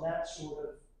focus on that sort of,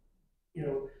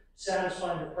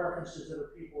 satisfying the preferences of the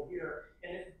people here.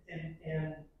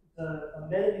 And the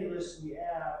amenity list we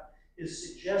have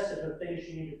is suggestive of things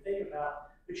you need to think about,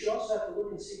 but you also have to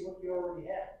look and see what you already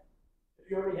have.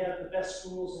 If you already have the best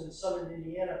schools in southern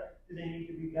Indiana, do they need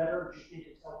to be better, or just need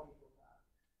to tell people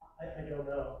about it? I don't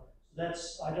know.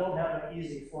 So I don't have an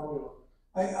easy formula.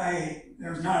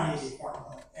 There's not an easy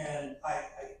formula, and I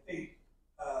think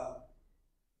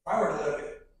if I were to look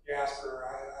at Jasper,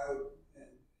 I would, and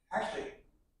actually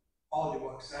all the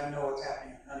books, I know what's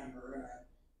happening in Huntingburg,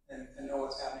 and I know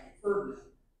what's happening in Ferdinand.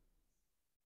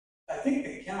 I think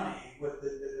the county, with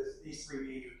these three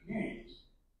major communities,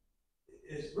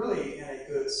 is really in a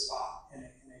good spot, in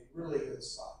a really good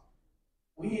spot.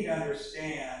 We need to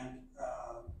understand,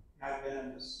 I've been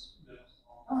in this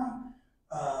a long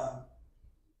time,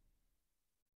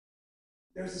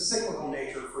 there's a cyclical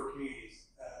nature for communities,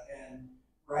 and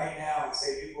right now I'd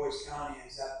say Du Bois County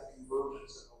is at the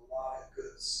convergence of a lot of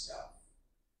good stuff.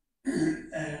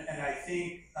 and I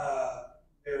think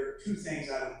there are two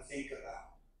things I would think about.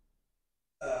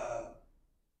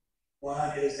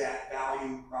 One is that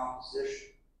value proposition,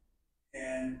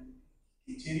 and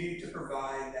continue to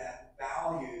provide that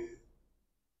value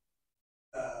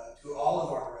to all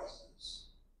of our residents,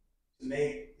 to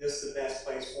make this the best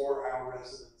place for our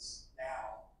residents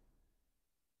now.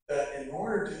 But in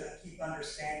order to keep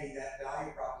understanding that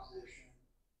value proposition,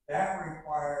 that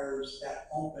requires that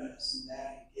openness and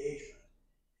that engagement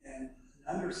and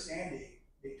an understanding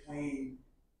between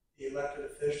the elected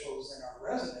officials and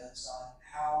our residents on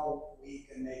how we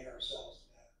can make ourselves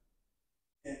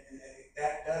better. And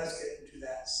that does get into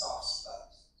that soft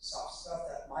stuff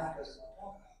that Mike doesn't want to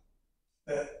talk about.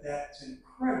 But that's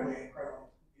incredibly important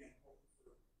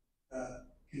for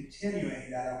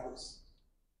continuing that upwards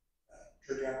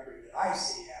trajectory that I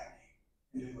see happening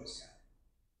in Du Bois County.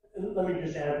 And let me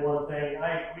just add one thing.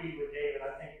 I agree with David.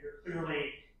 I think you're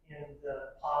clearly in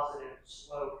the positive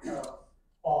slope of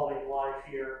quality of life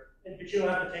here. But you don't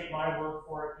have to take my word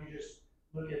for it. You just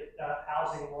look at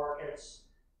housing markets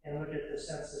and look at the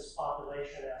census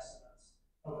population estimates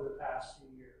over the past few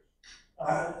years.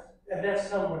 And that's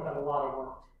come with a lot of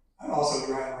work. I also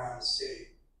drive around the state,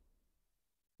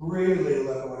 really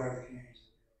look at what other communities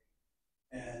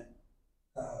are doing. And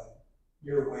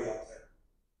you're way up there.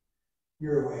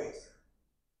 You're way up there.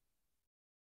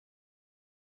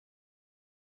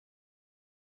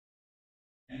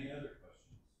 Any other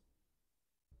questions?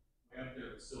 Way up there,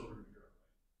 but still room to grow.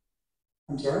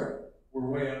 I'm sorry? We're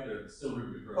way up there, but still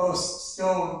room to grow. Oh,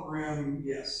 still room,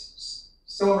 yes.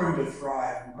 Still room to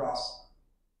thrive and prosper.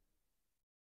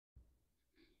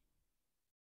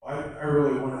 I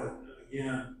really want to,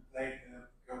 again, thank them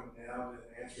for coming down and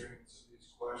answering some of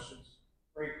these questions.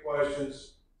 Great questions.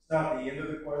 It's not the end of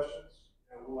the questions.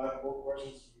 We'll have more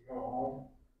questions as we go home.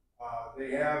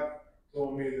 They have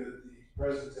told me that the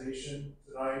presentation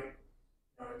tonight,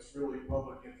 it's really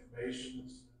public information.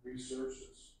 It's been research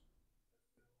that's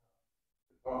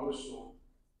been published. So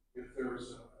if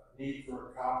there's a need for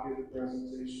a copy of the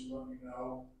presentation, let me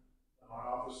know. My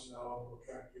office know. We'll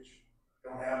try to get you.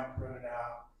 I don't have them printed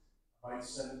out. I might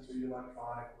send it to you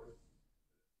electronically.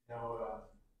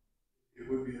 It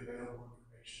would be available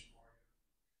information for you.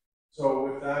 So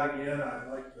with that, again,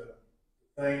 I'd like to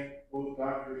thank both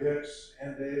Dr. Hicks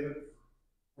and David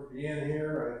for being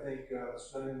here. I think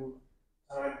spending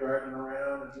time driving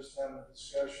around and just having a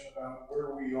discussion about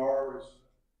where we are as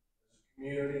a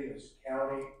community, as a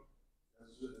county,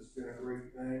 has been a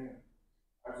great thing.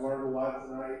 I've learned a lot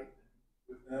tonight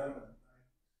with them, and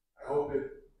I hope it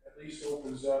at least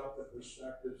opens up the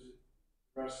perspectives that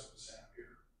the rest of us have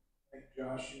here. Thank you,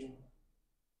 Josh.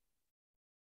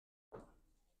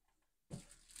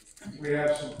 we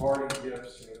have some parting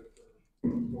gifts here for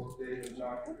both Dave and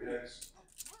Dr. Hicks.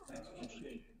 Some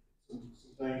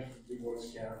things from Du Bois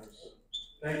County. So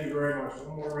thank you very much.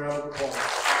 One more round of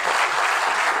applause.